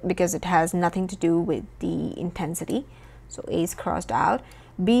because it has nothing to do with the intensity. So A is crossed out.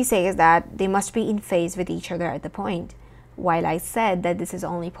 B says that they must be in phase with each other at the point. While I said that this is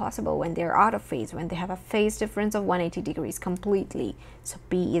only possible when they're out of phase, when they have a phase difference of 180 degrees completely. So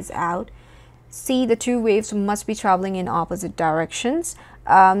B is out. C, the two waves must be traveling in opposite directions.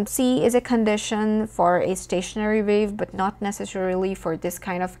 C is a condition for a stationary wave, but not necessarily for this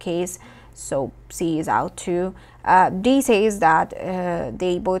kind of case. So C is out too. D says that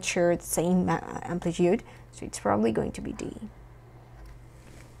they both share the same amplitude. So it's probably going to be D.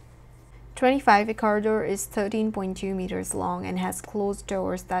 25. A corridor is 13.2 meters long and has closed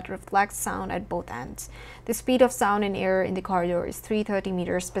doors that reflect sound at both ends. The speed of sound in air in the corridor is 330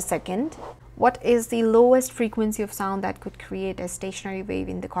 meters per second. What is the lowest frequency of sound that could create a stationary wave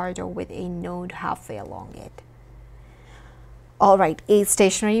in the corridor with a node halfway along it? Alright, a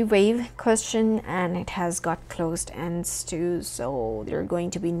stationary wave question, and it has got closed ends too, so there are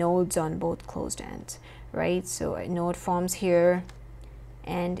going to be nodes on both closed ends, right? So a node forms here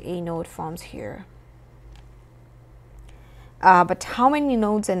and a node forms here. But how many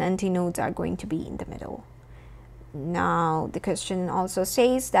nodes and antinodes are going to be in the middle? Now the question also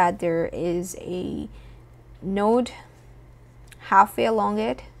says that there is a node halfway along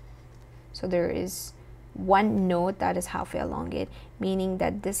it. So there is one node that is halfway along it, meaning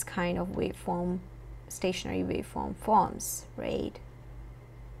that this kind of waveform, stationary waveform, forms, right?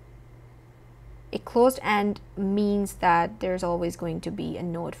 A closed end means that there's always going to be a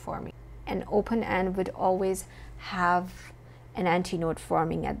node forming. An open end would always have an antinode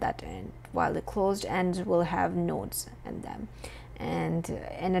forming at that end, while the closed ends will have nodes in them. And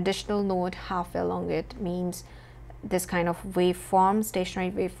an additional node halfway along it means this kind of waveform,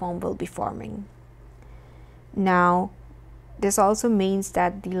 stationary waveform, will be forming. Now, this also means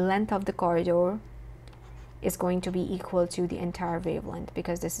that the length of the corridor is going to be equal to the entire wavelength,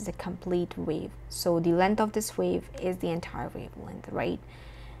 because this is a complete wave. So the length of this wave is the entire wavelength, right?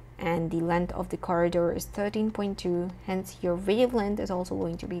 And the length of the corridor is 13.2, hence your wavelength is also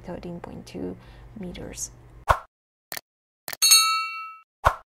going to be 13.2 meters.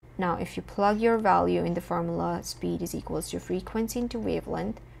 Now if you plug your value in the formula, speed is equals to frequency into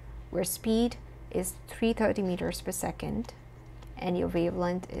wavelength, where speed is 330 meters per second and your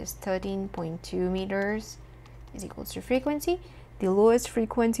wavelength is 13.2 meters, is equals to frequency. The lowest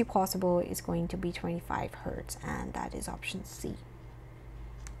frequency possible is going to be 25 Hertz, and that is option C.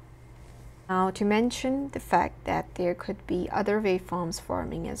 Now, to mention the fact that there could be other waveforms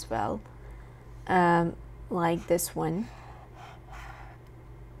forming as well, like this one,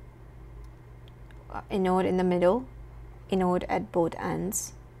 a node in the middle, a node at both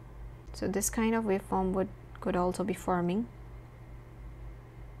ends. So this kind of waveform could also be forming,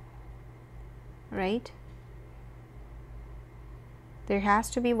 right? There has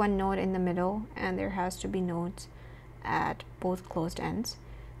to be one node in the middle, and there has to be nodes at both closed ends.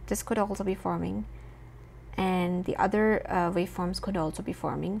 This could also be forming, and the other waveforms could also be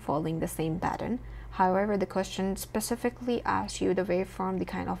forming, following the same pattern. However, the question specifically asks you the waveform, the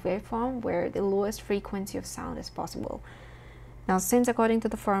kind of waveform where the lowest frequency of sound is possible. Now, since according to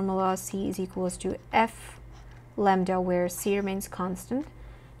the formula C is equals to F lambda, where C remains constant,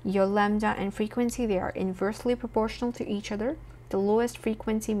 your lambda and frequency, they are inversely proportional to each other. The lowest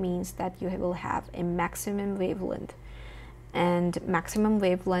frequency means that you will have a maximum wavelength. And maximum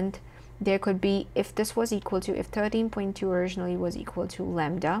wavelength, there could be, if this was equal to, if 13.2 originally was equal to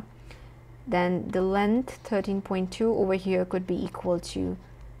lambda, then the length 13.2 over here could be equal to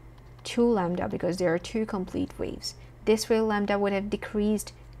 2 lambda, because there are two complete waves. This way lambda would have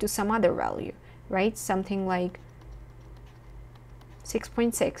decreased to some other value, right? Something like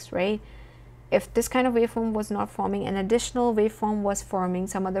 6.6, right? If this kind of waveform was not forming, an additional waveform was forming,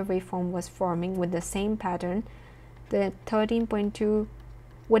 some other waveform was forming with the same pattern, the 13.2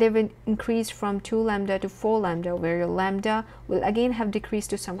 would have increased from 2 lambda to 4 lambda, where your lambda will again have decreased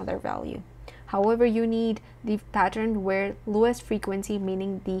to some other value. However, you need the pattern where lowest frequency,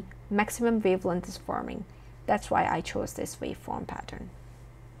 meaning the maximum wavelength, is forming. That's why I chose this waveform pattern.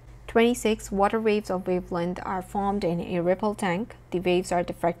 26. Water waves of wavelength are formed in a ripple tank. The waves are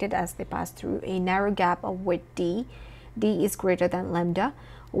diffracted as they pass through a narrow gap of width d. D is greater than lambda.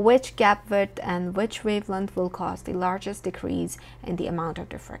 Which gap width and which wavelength will cause the largest decrease in the amount of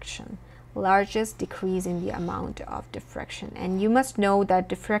diffraction? Largest decrease in the amount of diffraction. And you must know that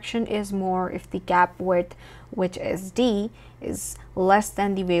diffraction is more if the gap width, which is d, is less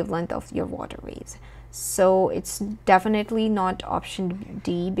than the wavelength of your water waves. So it's definitely not option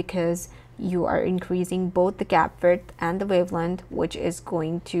D, because you are increasing both the gap width and the wavelength, which is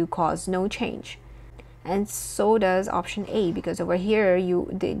going to cause no change. And so does option A, because over here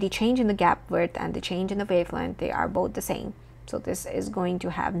the change in the gap width and the change in the wavelength, they are both the same. So this is going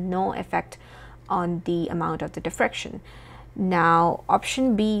to have no effect on the amount of the diffraction. Now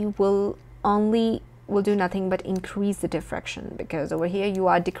option B will do nothing but increase the diffraction, because over here you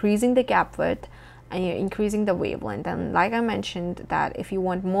are decreasing the gap width and you're increasing the wavelength. And like I mentioned, that if you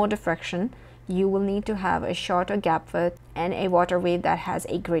want more diffraction, you will need to have a shorter gap width and a water wave that has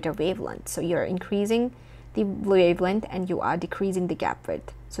a greater wavelength. So you're increasing the wavelength and you are decreasing the gap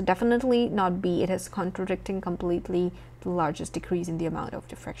width. So definitely not B. It is contradicting completely the largest decrease in the amount of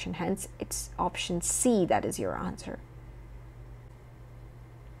diffraction. Hence, it's option C that is your answer.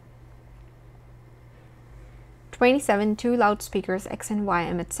 27. Two loudspeakers X and Y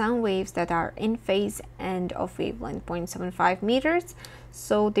emit sound waves that are in phase and of wavelength 0.75 meters.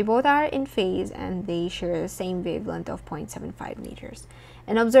 So they both are in phase and they share the same wavelength of 0.75 meters.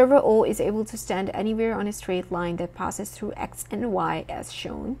 An observer O is able to stand anywhere on a straight line that passes through X and Y as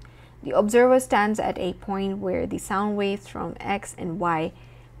shown. The observer stands at a point where the sound waves from X and Y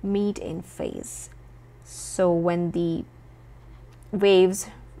meet in phase. So when the waves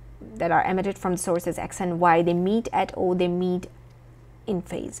that are emitted from the sources X and Y, they meet at O, they meet in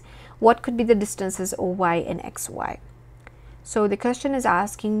phase. What could be the distances OY and XY? So the question is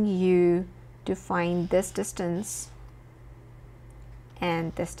asking you to find this distance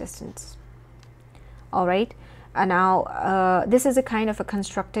and this distance. All right. Now this is a kind of a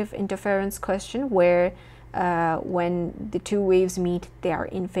constructive interference question where when the two waves meet, they are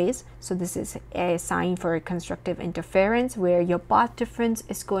in phase. So this is a sign for a constructive interference where your path difference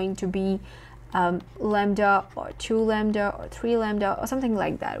is going to be lambda or 2 lambda or 3 lambda or something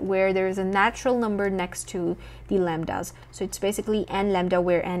like that, where there is a natural number next to the lambdas. So it's basically n lambda,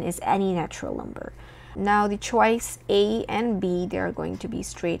 where n is any natural number. Now the choice A and B, they are going to be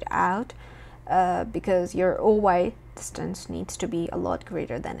straight out because your OY distance needs to be a lot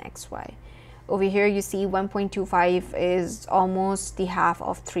greater than XY. Over here you see 1.25 is almost the half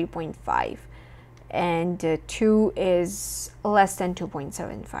of 3.5 and 2 is less than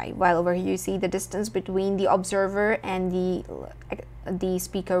 2.75, while over here you see the distance between the observer and the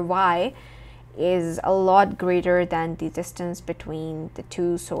speaker Y is a lot greater than the distance between the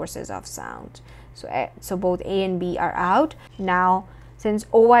two sources of sound. So both A and B are out. Now since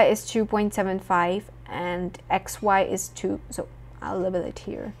OY is 2.75 and XY is 2, so I'll label it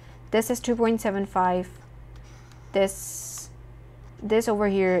here. This is 2.75, this over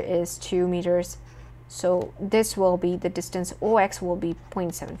here is 2 meters, so this will be the distance OX will be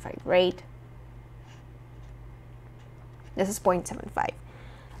 0.75, right? This is 0.75.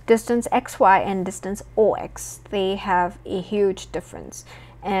 Distance XY and distance OX, they have a huge difference,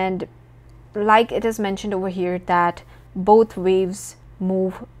 and like it is mentioned over here that both waves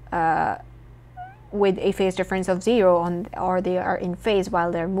move with a phase difference of 0 or they are in phase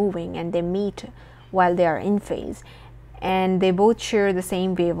while they're moving, and they meet while they are in phase, and they both share the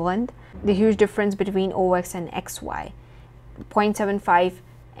same wavelength. The huge difference between OX and XY, 0.75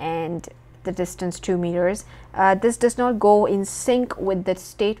 and the distance 2 meters. This does not go in sync with the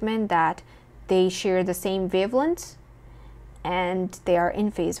statement that they share the same wavelengths and they are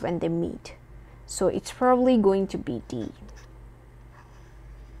in phase when they meet. So it's probably going to be D.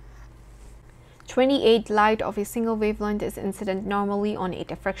 28. Light of a single wavelength is incident normally on a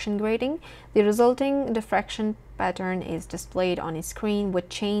diffraction grating. The resulting diffraction pattern is displayed on a screen, which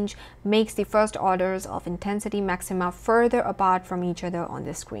change makes the first orders of intensity maxima further apart from each other on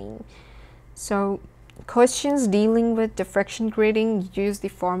the screen. So questions dealing with diffraction grating use the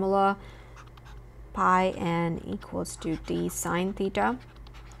formula pi n equals to d sine theta,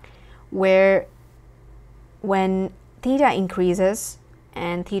 where when theta increases,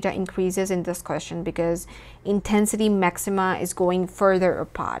 and theta increases in this question because intensity maxima is going further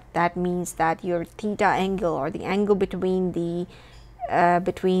apart. That means that your theta angle, or the angle between the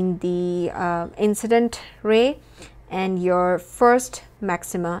incident ray and your first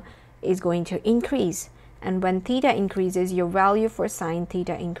maxima is going to increase, and when theta increases, your value for sine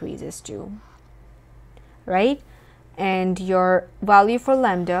theta increases too, right? And your value for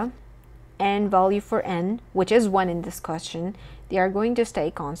lambda and value for n, which is 1 in this question, they are going to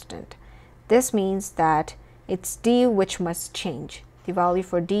stay constant. This means that it's d which must change. The value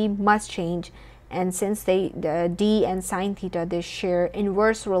for d must change, and since the d and sine theta, they share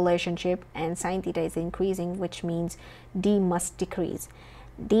inverse relationship, and sine theta is increasing, which means d must decrease.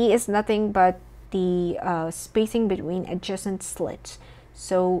 D is nothing but the spacing between adjacent slits.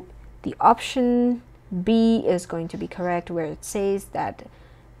 So the option B is going to be correct, where it says that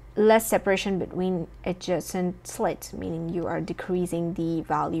less separation between adjacent slits, meaning you are decreasing the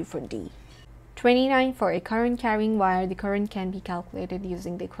value for D. 29. For a current carrying wire, the current can be calculated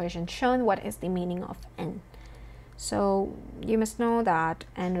using the equation shown. What is the meaning of N? So you must know that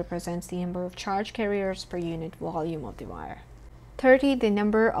N represents the number of charge carriers per unit volume of the wire. 30. The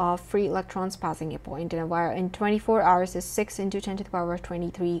number of free electrons passing a point in a wire in 24 hours is 6 into 10 to the power of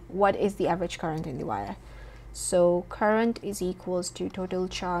 23. What is the average current in the wire? So current is equals to total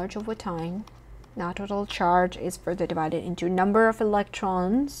charge over time. Now total charge is further divided into number of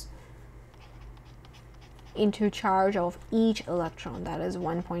electrons into charge of each electron, that is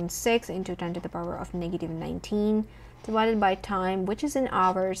 1.6 into 10 to the power of negative 19 divided by time, which is in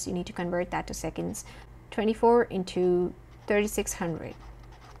hours. You need to convert that to seconds. 24 into 3600.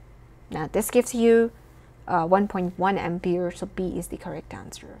 Now this gives you 1.1 ampere, so B is the correct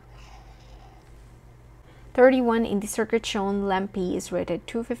answer. 31. In the circuit shown, lamp P is rated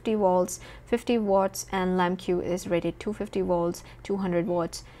 250 volts, 50 watts, and lamp Q is rated 250 volts, 200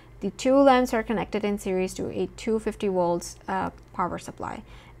 watts. The two lamps are connected in series to a 250 volts power supply.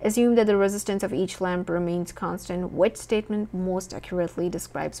 Assume that the resistance of each lamp remains constant. Which statement most accurately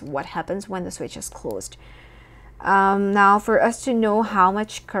describes what happens when the switch is closed? Now, for us to know how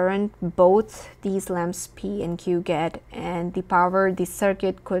much current both these lamps P and Q get and the power the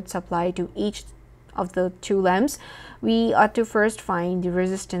circuit could supply to each of the two lamps, we ought to first find the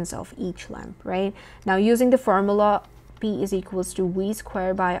resistance of each lamp, right? Now, using the formula, P is equals to V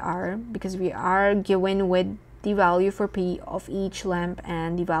squared by R, because we are given with the value for P of each lamp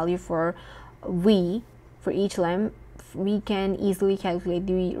and the value for V for each lamp, we can easily calculate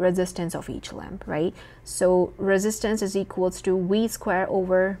the resistance of each lamp, right? So resistance is equals to V squared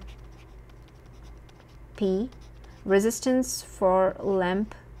over P. Resistance for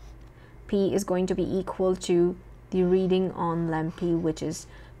lamp P is going to be equal to the reading on lamp P, which is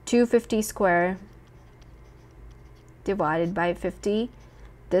 250 square divided by 50.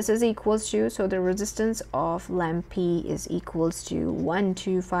 This is equals to, so the resistance of lamp P is equals to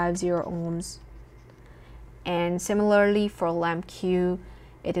 1250 ohms. And similarly for lamp Q,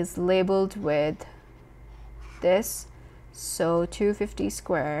 it is labeled with this, so 250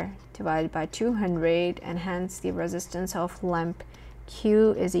 square divided by 200, and hence the resistance of lamp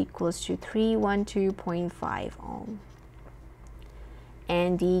Q is equals to 312.5 ohm.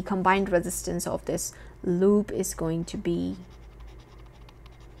 And the combined resistance of this loop is going to be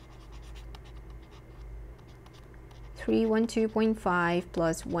 312.5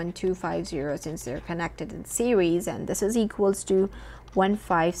 plus 1250, since they're connected in series, and this is equals to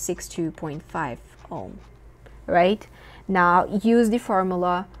 1562.5 ohm, right? Now use the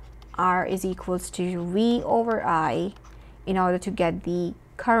formula R is equals to V over I in order to get the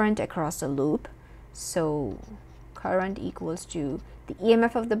current across the loop. So current equals to the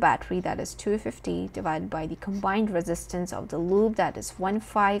EMF of the battery, that is 250, divided by the combined resistance of the loop, that is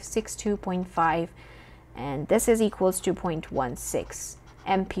 1562.5, and this is equals to 0.16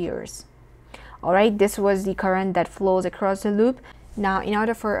 amperes. All right, this was the current that flows across the loop. Now, in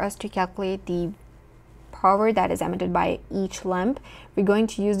order for us to calculate the power that is emitted by each lamp, we're going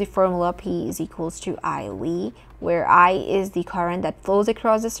to use the formula P is equals to IV, where I is the current that flows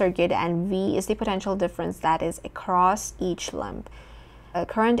across the circuit and V is the potential difference that is across each lamp.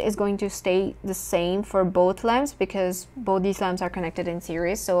 Current is going to stay the same for both lamps because both these lamps are connected in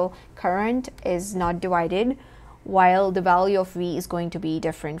series, so current is not divided, while the value of V is going to be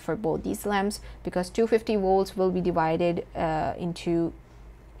different for both these lamps because 250 volts will be divided into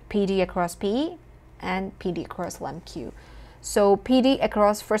PD across P and PD across lamp Q. So PD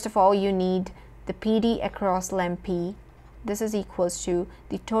across, first of all, you need the PD across lamp P. This is equals to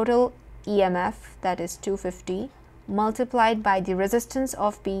the total EMF, that is 250, multiplied by the resistance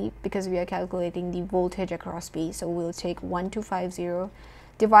of P, because we are calculating the voltage across P, so we'll take 1250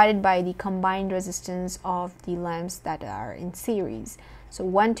 divided by the combined resistance of the lamps that are in series, so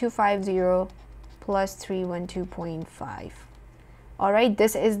 1250 plus 312.5. all right,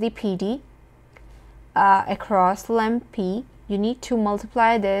 this is the PD across lamp P. You need to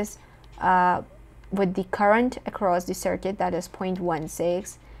multiply this with the current across the circuit, that is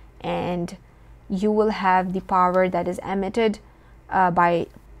 0.16, and you will have the power that is emitted by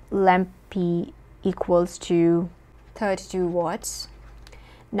lamp P equals to 32 watts.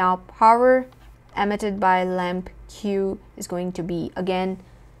 Now power emitted by lamp Q is going to be again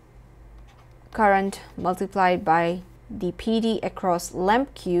current multiplied by the PD across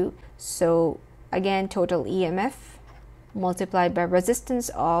lamp Q, so again total EMF multiplied by resistance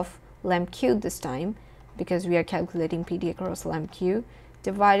of lamp Q this time, because we are calculating PD across lamp Q,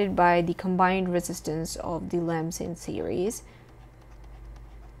 divided by the combined resistance of the lamps in series.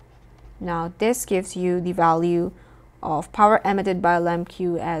 Now this gives you the value of power emitted by lamp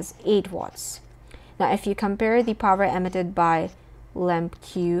Q as 8 watts. Now if you compare the power emitted by lamp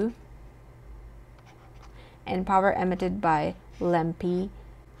Q and power emitted by lamp P,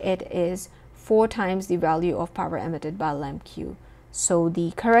 it is 4 times the value of power emitted by lamp Q. So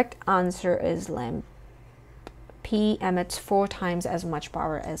the correct answer is lamp P emits 4 times as much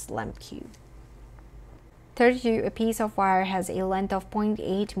power as lamp Q. 32. A piece of wire has a length of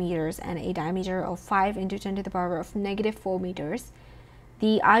 0.8 meters and a diameter of 5 into 10 to the power of -4 meters.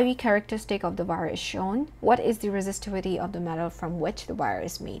 The IV characteristic of the wire is shown. What is the resistivity of the metal from which the wire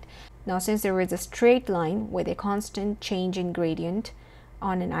is made? Now, since there is a straight line with a constant change in gradient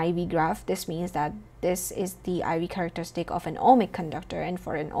on an IV graph, this means that this is the IV characteristic of an ohmic conductor, and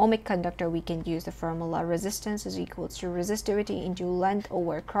for an ohmic conductor we can use the formula resistance is equals to resistivity into length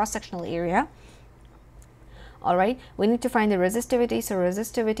over cross-sectional area. Alright, we need to find the resistivity, so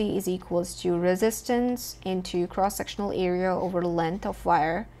resistivity is equals to resistance into cross-sectional area over length of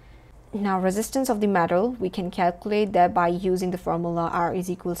wire. Now resistance of the metal, we can calculate that by using the formula R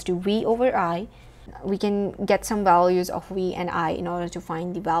is equals to V over I. We can get some values of V and I in order to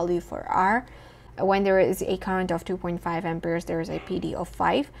find the value for R. When there is a current of 2.5 amperes, there is a PD of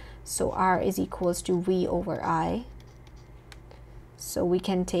 5. So R is equals to V over I. So we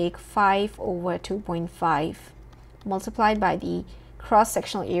can take 5 over 2.5 multiplied by the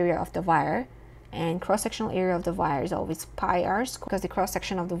cross-sectional area of the wire. And cross-sectional area of the wire is always pi r squared, because the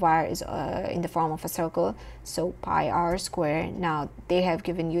cross-section of the wire is in the form of a circle, so pi r squared. Now they have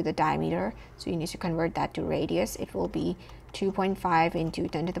given you the diameter, so you need to convert that to radius. It will be 2.5 into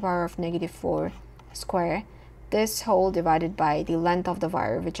 10 to the power of -4 square. This whole divided by the length of the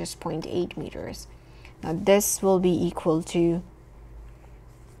wire, which is 0.8 meters. Now this will be equal to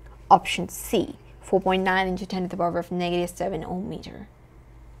option C, 4.9 into 10 to the power of -7 ohm meter.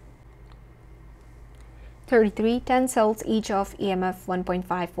 33. 10 cells each of EMF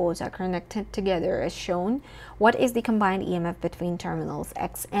 1.5 volts are connected together as shown. What is the combined EMF between terminals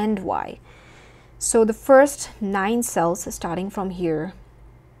X and Y? So the first 9 cells starting from here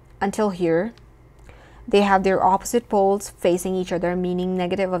until here, they have their opposite poles facing each other, meaning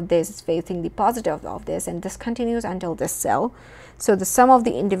negative of this is facing the positive of this, and this continues until this cell. So the sum of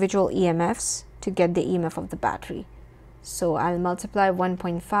the individual EMFs to get the EMF of the battery. So I'll multiply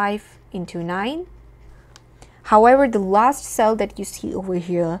 1.5 into 9. However, the last cell that you see over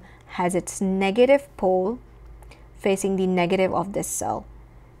here has its negative pole facing the negative of this cell.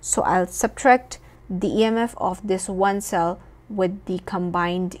 So I'll subtract the EMF of this one cell with the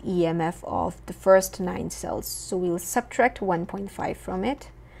combined EMF of the first 9 cells. So we'll subtract 1.5 from it,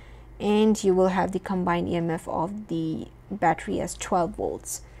 and you will have the combined EMF of the battery as 12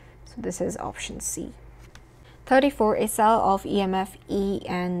 volts. So this is option C. 34. A cell of EMF E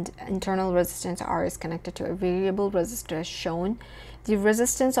and internal resistance R is connected to a variable resistor as shown. The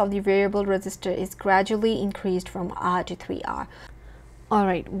resistance of the variable resistor is gradually increased from R to 3R.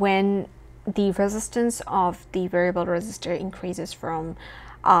 Alright, when the resistance of the variable resistor increases from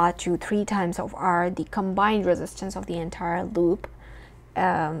R to 3 times of R, the combined resistance of the entire loop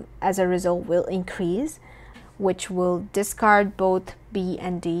as a result will increase, which will discard both B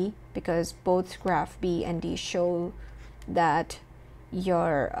and D, because both graph B and D show that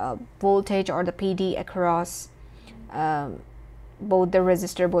your voltage or the PD across both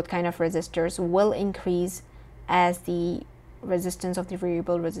kind of resistors will increase as the resistance of the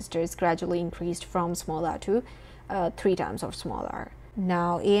variable resistor is gradually increased from small r to 3 times of small r.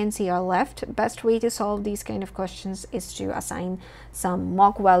 Now A and C are left. Best way to solve these kind of questions is to assign some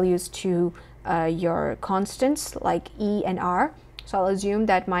mock values to your constants like E and R. So I'll assume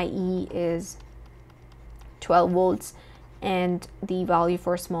that my E is 12 volts and the value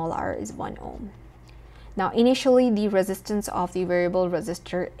for small r is 1 ohm. Now initially the resistance of the variable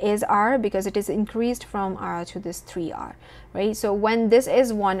resistor is R because it is increased from R to this 3R, right? So when this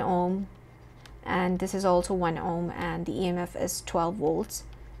is 1 ohm and this is also 1 ohm and the EMF is 12 volts,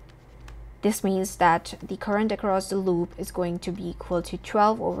 this means that the current across the loop is going to be equal to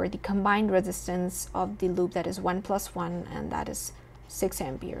 12 over the combined resistance of the loop, that is 1 plus 1, and that is 6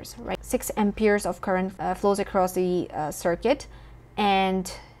 amperes, right? 6 amperes of current flows across the circuit,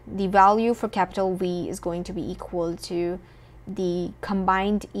 and the value for capital V is going to be equal to the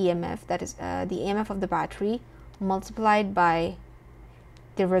combined EMF, that is the EMF of the battery, multiplied by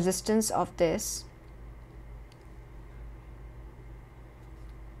the resistance of this,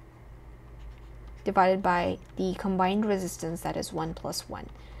 divided by the combined resistance, that is 1 plus 1.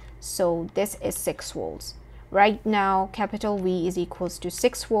 So this is 6 volts, Right now, capital V is equals to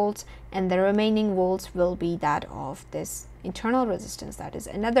 6 volts, and the remaining volts will be that of this internal resistance, that is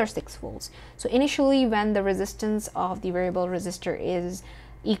another 6 volts. So initially, when the resistance of the variable resistor is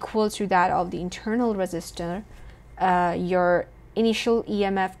equal to that of the internal resistor, your initial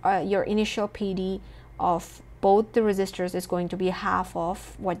EMF, your initial PD of both the resistors is going to be half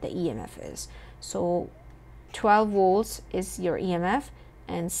of what the EMF is. So 12 volts is your EMF,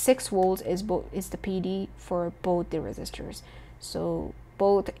 and 6 volts is the PD for both the resistors. So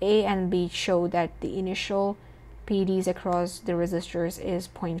both A and B show that the initial PDs across the resistors is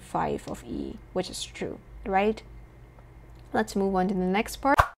 0.5 of E, which is true, right? Let's move on to the next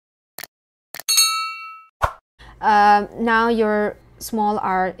part. Now your small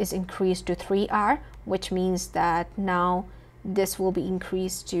r is increased to 3R, which means that now this will be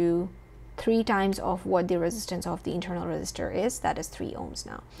increased to 3 times of what the resistance of the internal resistor is, that is 3 ohms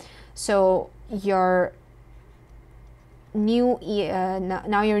now. So your new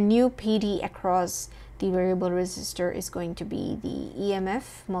now your new PD across the variable resistor is going to be the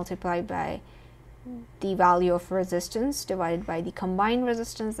EMF multiplied by the value of resistance divided by the combined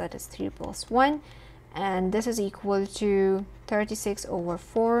resistance, that is 3 plus 1, and this is equal to 36 over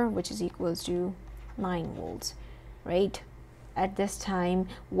 4, which is equal to 9 volts, right? At this time,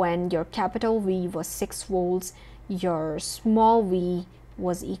 when your capital V was 6 volts, your small v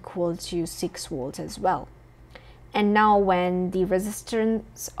was equal to 6 volts as well. And now when the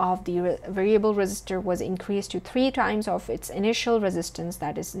resistance of the variable resistor was increased to 3 times of its initial resistance,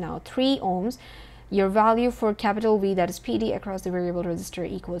 that is now 3 ohms, your value for capital V, that is PD across the variable resistor,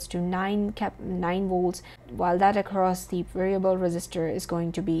 equals to 9 volts, while that across the variable resistor is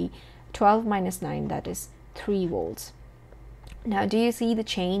going to be 12 minus 9, that is 3 volts. Now, do you see the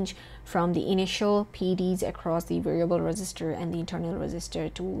change from the initial PDs across the variable resistor and the internal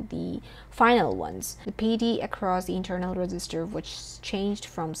resistor to the final ones? The PD across the internal resistor was changed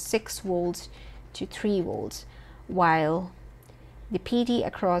from 6 volts to 3 volts, while the PD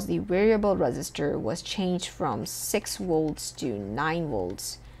across the variable resistor was changed from 6 volts to 9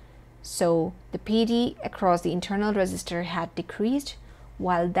 volts. So the PD across the internal resistor had decreased,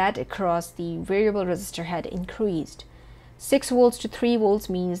 while that across the variable resistor had increased. 6 volts to 3 volts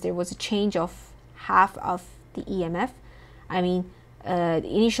means there was a change of half of the EMF. I mean,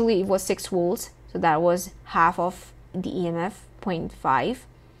 initially it was 6 volts, so that was half of the EMF, 0.5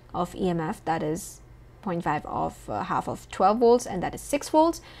 of EMF, that is 0.5 of half of 12 volts, and that is 6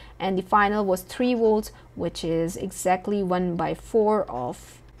 volts. And the final was 3 volts, which is exactly 1/4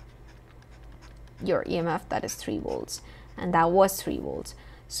 of your EMF, that is 3 volts. And that was 3 volts.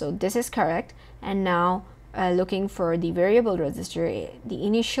 So this is correct. And now, looking for the variable resistor, the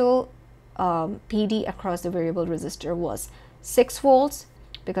initial PD across the variable resistor was 6 volts,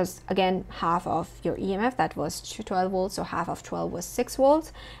 because again, half of your EMF, that was 12 volts, so half of 12 was 6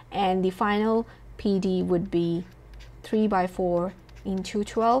 volts, and the final PD would be 3/4 into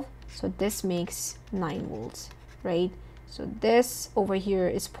 12, so this makes 9 volts, right? So this over here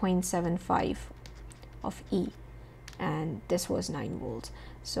is 0.75 of E, and this was 9 volts.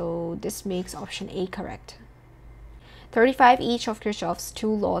 So this makes option A correct. 35 each of Kirchhoff's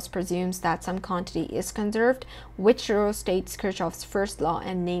two laws presumes that some quantity is conserved. Which row states Kirchhoff's first law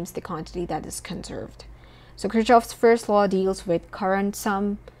and names the quantity that is conserved? So Kirchhoff's first law deals with current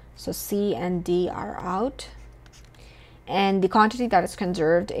sum, so C and D are out. And the quantity that is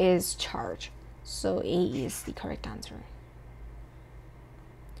conserved is charge. So A is the correct answer.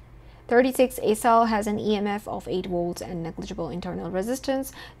 36. A cell has an EMF of 8 volts and negligible internal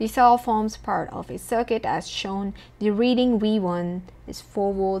resistance. The cell forms part of a circuit as shown. The reading V1 is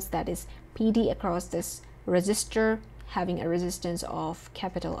 4 volts, that is PD across this resistor having a resistance of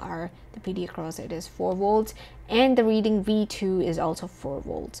capital R. The PD across it is 4 volts, and the reading V2 is also 4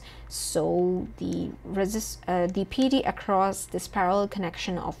 volts. So the PD across this parallel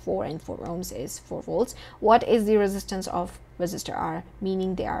connection of 4 and 4 ohms is 4 volts. What is the resistance of resistor R?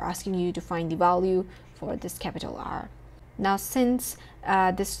 Meaning they are asking you to find the value for this capital R. Now, since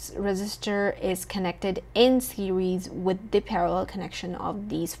this resistor is connected in series with the parallel connection of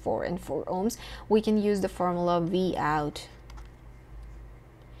these 4 and 4 ohms, we can use the formula V out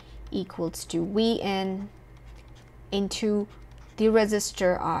equals to V in into the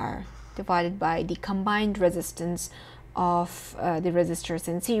resistor R divided by the combined resistance of the resistors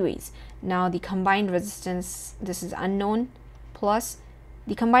in series. Now the combined resistance, this is unknown, plus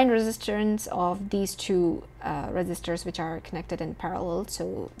the combined resistance of these two resistors which are connected in parallel,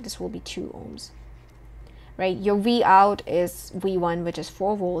 so this will be 2 ohms, right? Your V out is V1, which is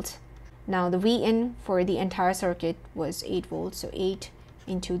 4 volts. Now the V in for the entire circuit was 8 volts, so 8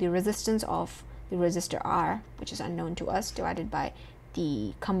 into the resistance of the resistor R, which is unknown to us, divided by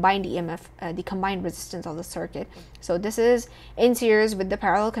the combined EMF, the combined resistance of the circuit. So this is in series with the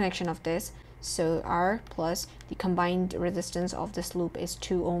parallel connection of this. So R plus the combined resistance of this loop is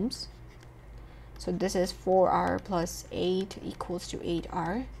 2 ohms. So this is 4R plus 8 equals to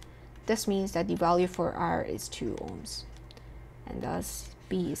 8R. This means that the value for R is 2 ohms. And thus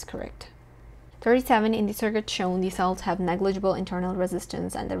B is correct. 37. In the circuit shown, the cells have negligible internal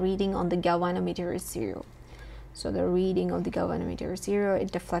resistance and the reading on the galvanometer is 0. So the reading of the galvanometer is 0.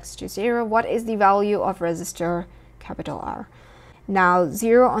 It deflects to 0. What is the value of resistor capital R? Now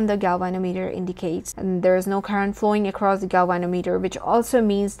 0 on the galvanometer indicates there is no current flowing across the galvanometer, which also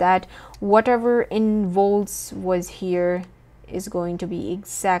means that whatever in volts was here is going to be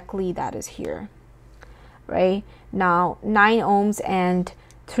exactly that is here, right? Now 9 ohms and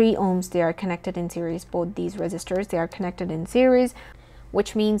 3 ohms, they are connected in series. Both these resistors, they are connected in series,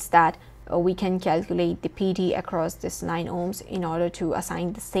 which means that we can calculate the PD across this 9 ohms in order to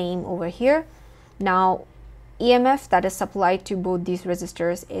assign the same over here. Now EMF that is supplied to both these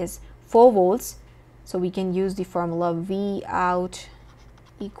resistors is 4 volts. So we can use the formula V out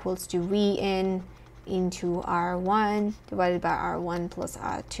equals to V in into R1 divided by R1 plus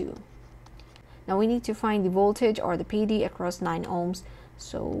R2. Now we need to find the voltage or the PD across 9 ohms.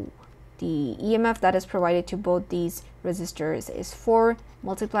 So the EMF that is provided to both these resistors is 4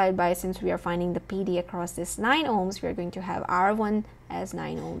 multiplied by, since we are finding the PD across this 9 ohms, we are going to have R1 as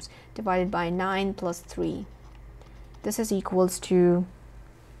 9 ohms divided by 9 plus 3. This is equals to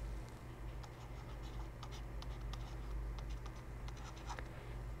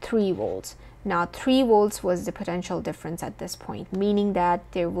 3 volts. Now 3 volts was the potential difference at this point, meaning that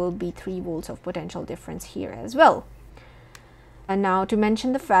there will be 3 volts of potential difference here as well. And now to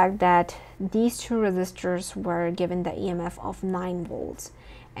mention the fact that these two resistors were given the EMF of 9 volts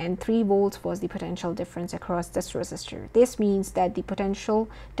and 3 volts was the potential difference across this resistor. This means that the potential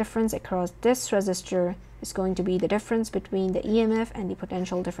difference across this resistor is going to be the difference between the EMF and the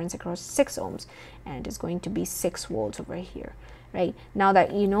potential difference across 6 ohms, and is going to be 6 volts over here, right? Now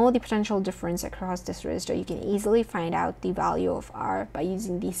that you know the potential difference across this resistor, you can easily find out the value of R by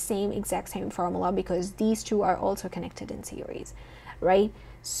using the exact same formula, because these two are also connected in series, right?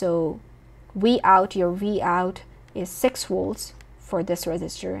 So V out, your V out is 6 volts for this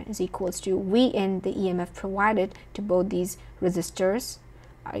resistor, is equals to V in, the EMF provided to both these resistors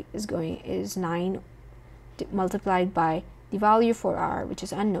is 9 multiplied by the value for R, which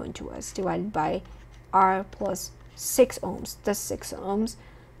is unknown to us, divided by R plus 6 ohms. This 6 ohms.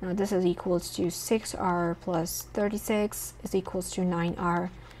 Now this is equals to 6R plus 36 is equals to 9R,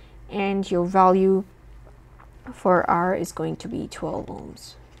 and your value for R is going to be 12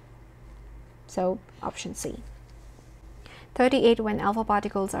 ohms. So option C. 38. When alpha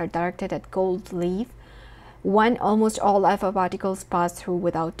particles are directed at gold leaf, 1. Almost all alpha particles pass through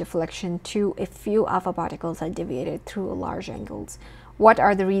without deflection. 2. A few alpha particles are deviated through large angles. What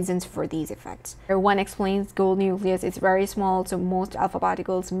are the reasons for these effects? 1 explains gold nucleus is very small, so most alpha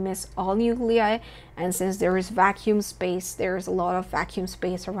particles miss all nuclei, and since there is vacuum space, there's a lot of vacuum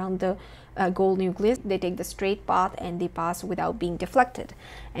space around the gold nucleus, they take the straight path and they pass without being deflected.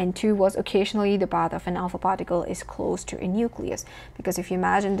 And 2 was occasionally the path of an alpha particle is close to a nucleus, because if you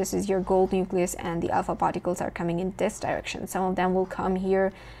imagine this is your gold nucleus and the alpha particles are coming in this direction, some of them will come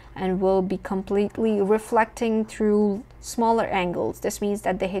here and will be completely reflecting through smaller angles. This means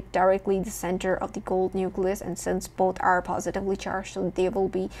that they hit directly the center of the gold nucleus, and since both are positively charged, so they will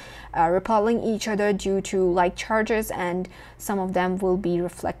be repelling each other due to like charges, and some of them will be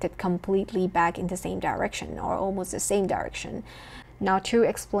reflected completely back in the same direction or almost the same direction. Now 2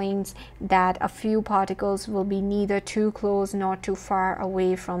 explains that a few particles will be neither too close nor too far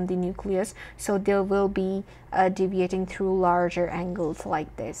away from the nucleus, so they will be deviating through larger angles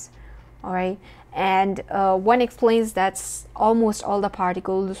like this. All right, and 1 explains that almost all the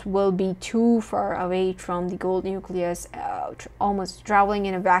particles will be too far away from the gold nucleus, almost traveling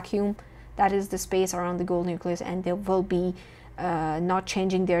in a vacuum, that is the space around the gold nucleus, and they will be not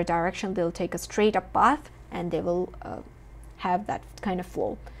changing their direction. They'll take a straight up path and they will have that kind of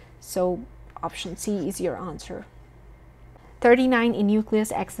flow. So option C is your answer. 39. A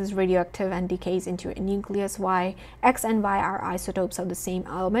nucleus X is radioactive and decays into a nucleus Y. X and Y are isotopes of the same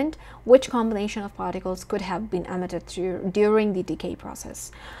element. Which combination of particles could have been emitted during the decay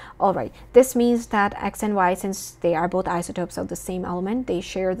process? Alright, this means that X and Y, since they are both isotopes of the same element, they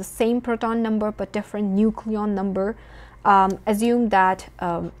share the same proton number but different nucleon number. Assume that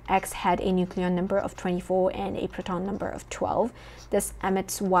X had a nucleon number of 24 and a proton number of 12. This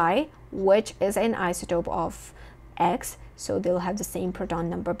emits Y, which is an isotope of X. so they'll have the same proton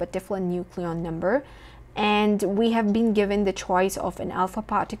number but different nucleon number. And we have been given the choice of an alpha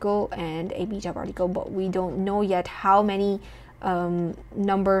particle and a beta particle, but we don't know yet how many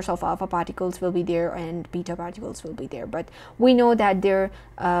numbers of alpha particles will be there and beta particles will be there. But we know that there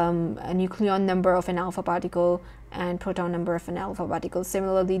a nucleon number of an alpha particle and proton number of an alpha particle.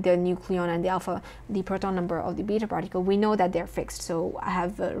 Similarly, the nucleon and the proton number of the beta particle, we know that they're fixed. So I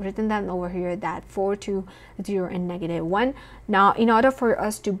have written them over here, that 4, 2, 0 and -1. Now in order for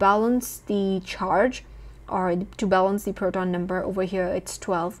us to balance the charge, or to balance the proton number, over here it's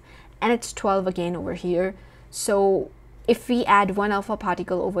 12 and it's 12 again over here. So if we add one alpha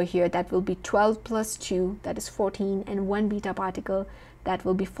particle over here, that will be 12 plus 2, that is 14, and one beta particle, that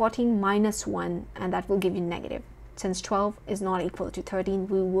will be 14 minus 1, and that will give you negative. Since 12 is not equal to 13,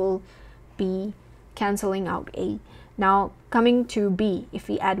 we will be cancelling out A. Now coming to B, if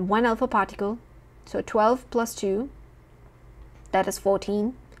we add one alpha particle, so 12 plus 2, that is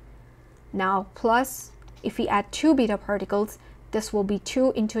 14. Now plus, if we add 2 beta particles, this will be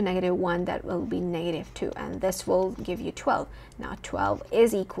 2 into -1, that will be -2, and this will give you 12. Now 12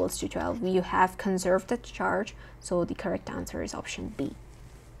 is equals to 12. You have conserved the charge, so the correct answer is option B.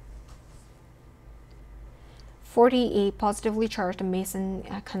 40. A positively charged meson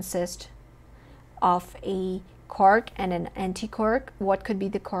consists of a quark and an antiquark. What could be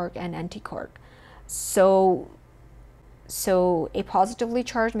the quark and antiquark? So a positively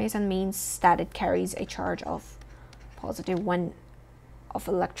charged meson means that it carries a charge of +1 of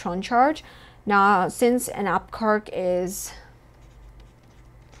electron charge. Now since an up-quark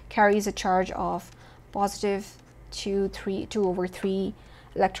carries a charge of +2/3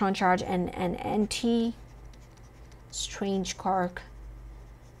 electron charge, and an anti-strange quark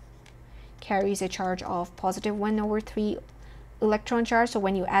carries a charge of +1/3 electron charge. So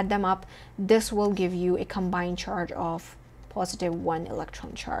when you add them up, this will give you a combined charge of +1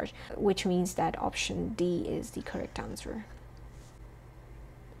 electron charge, which means that option D is the correct answer.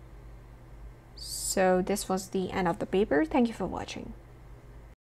 So this was the end of the paper. Thank you for watching.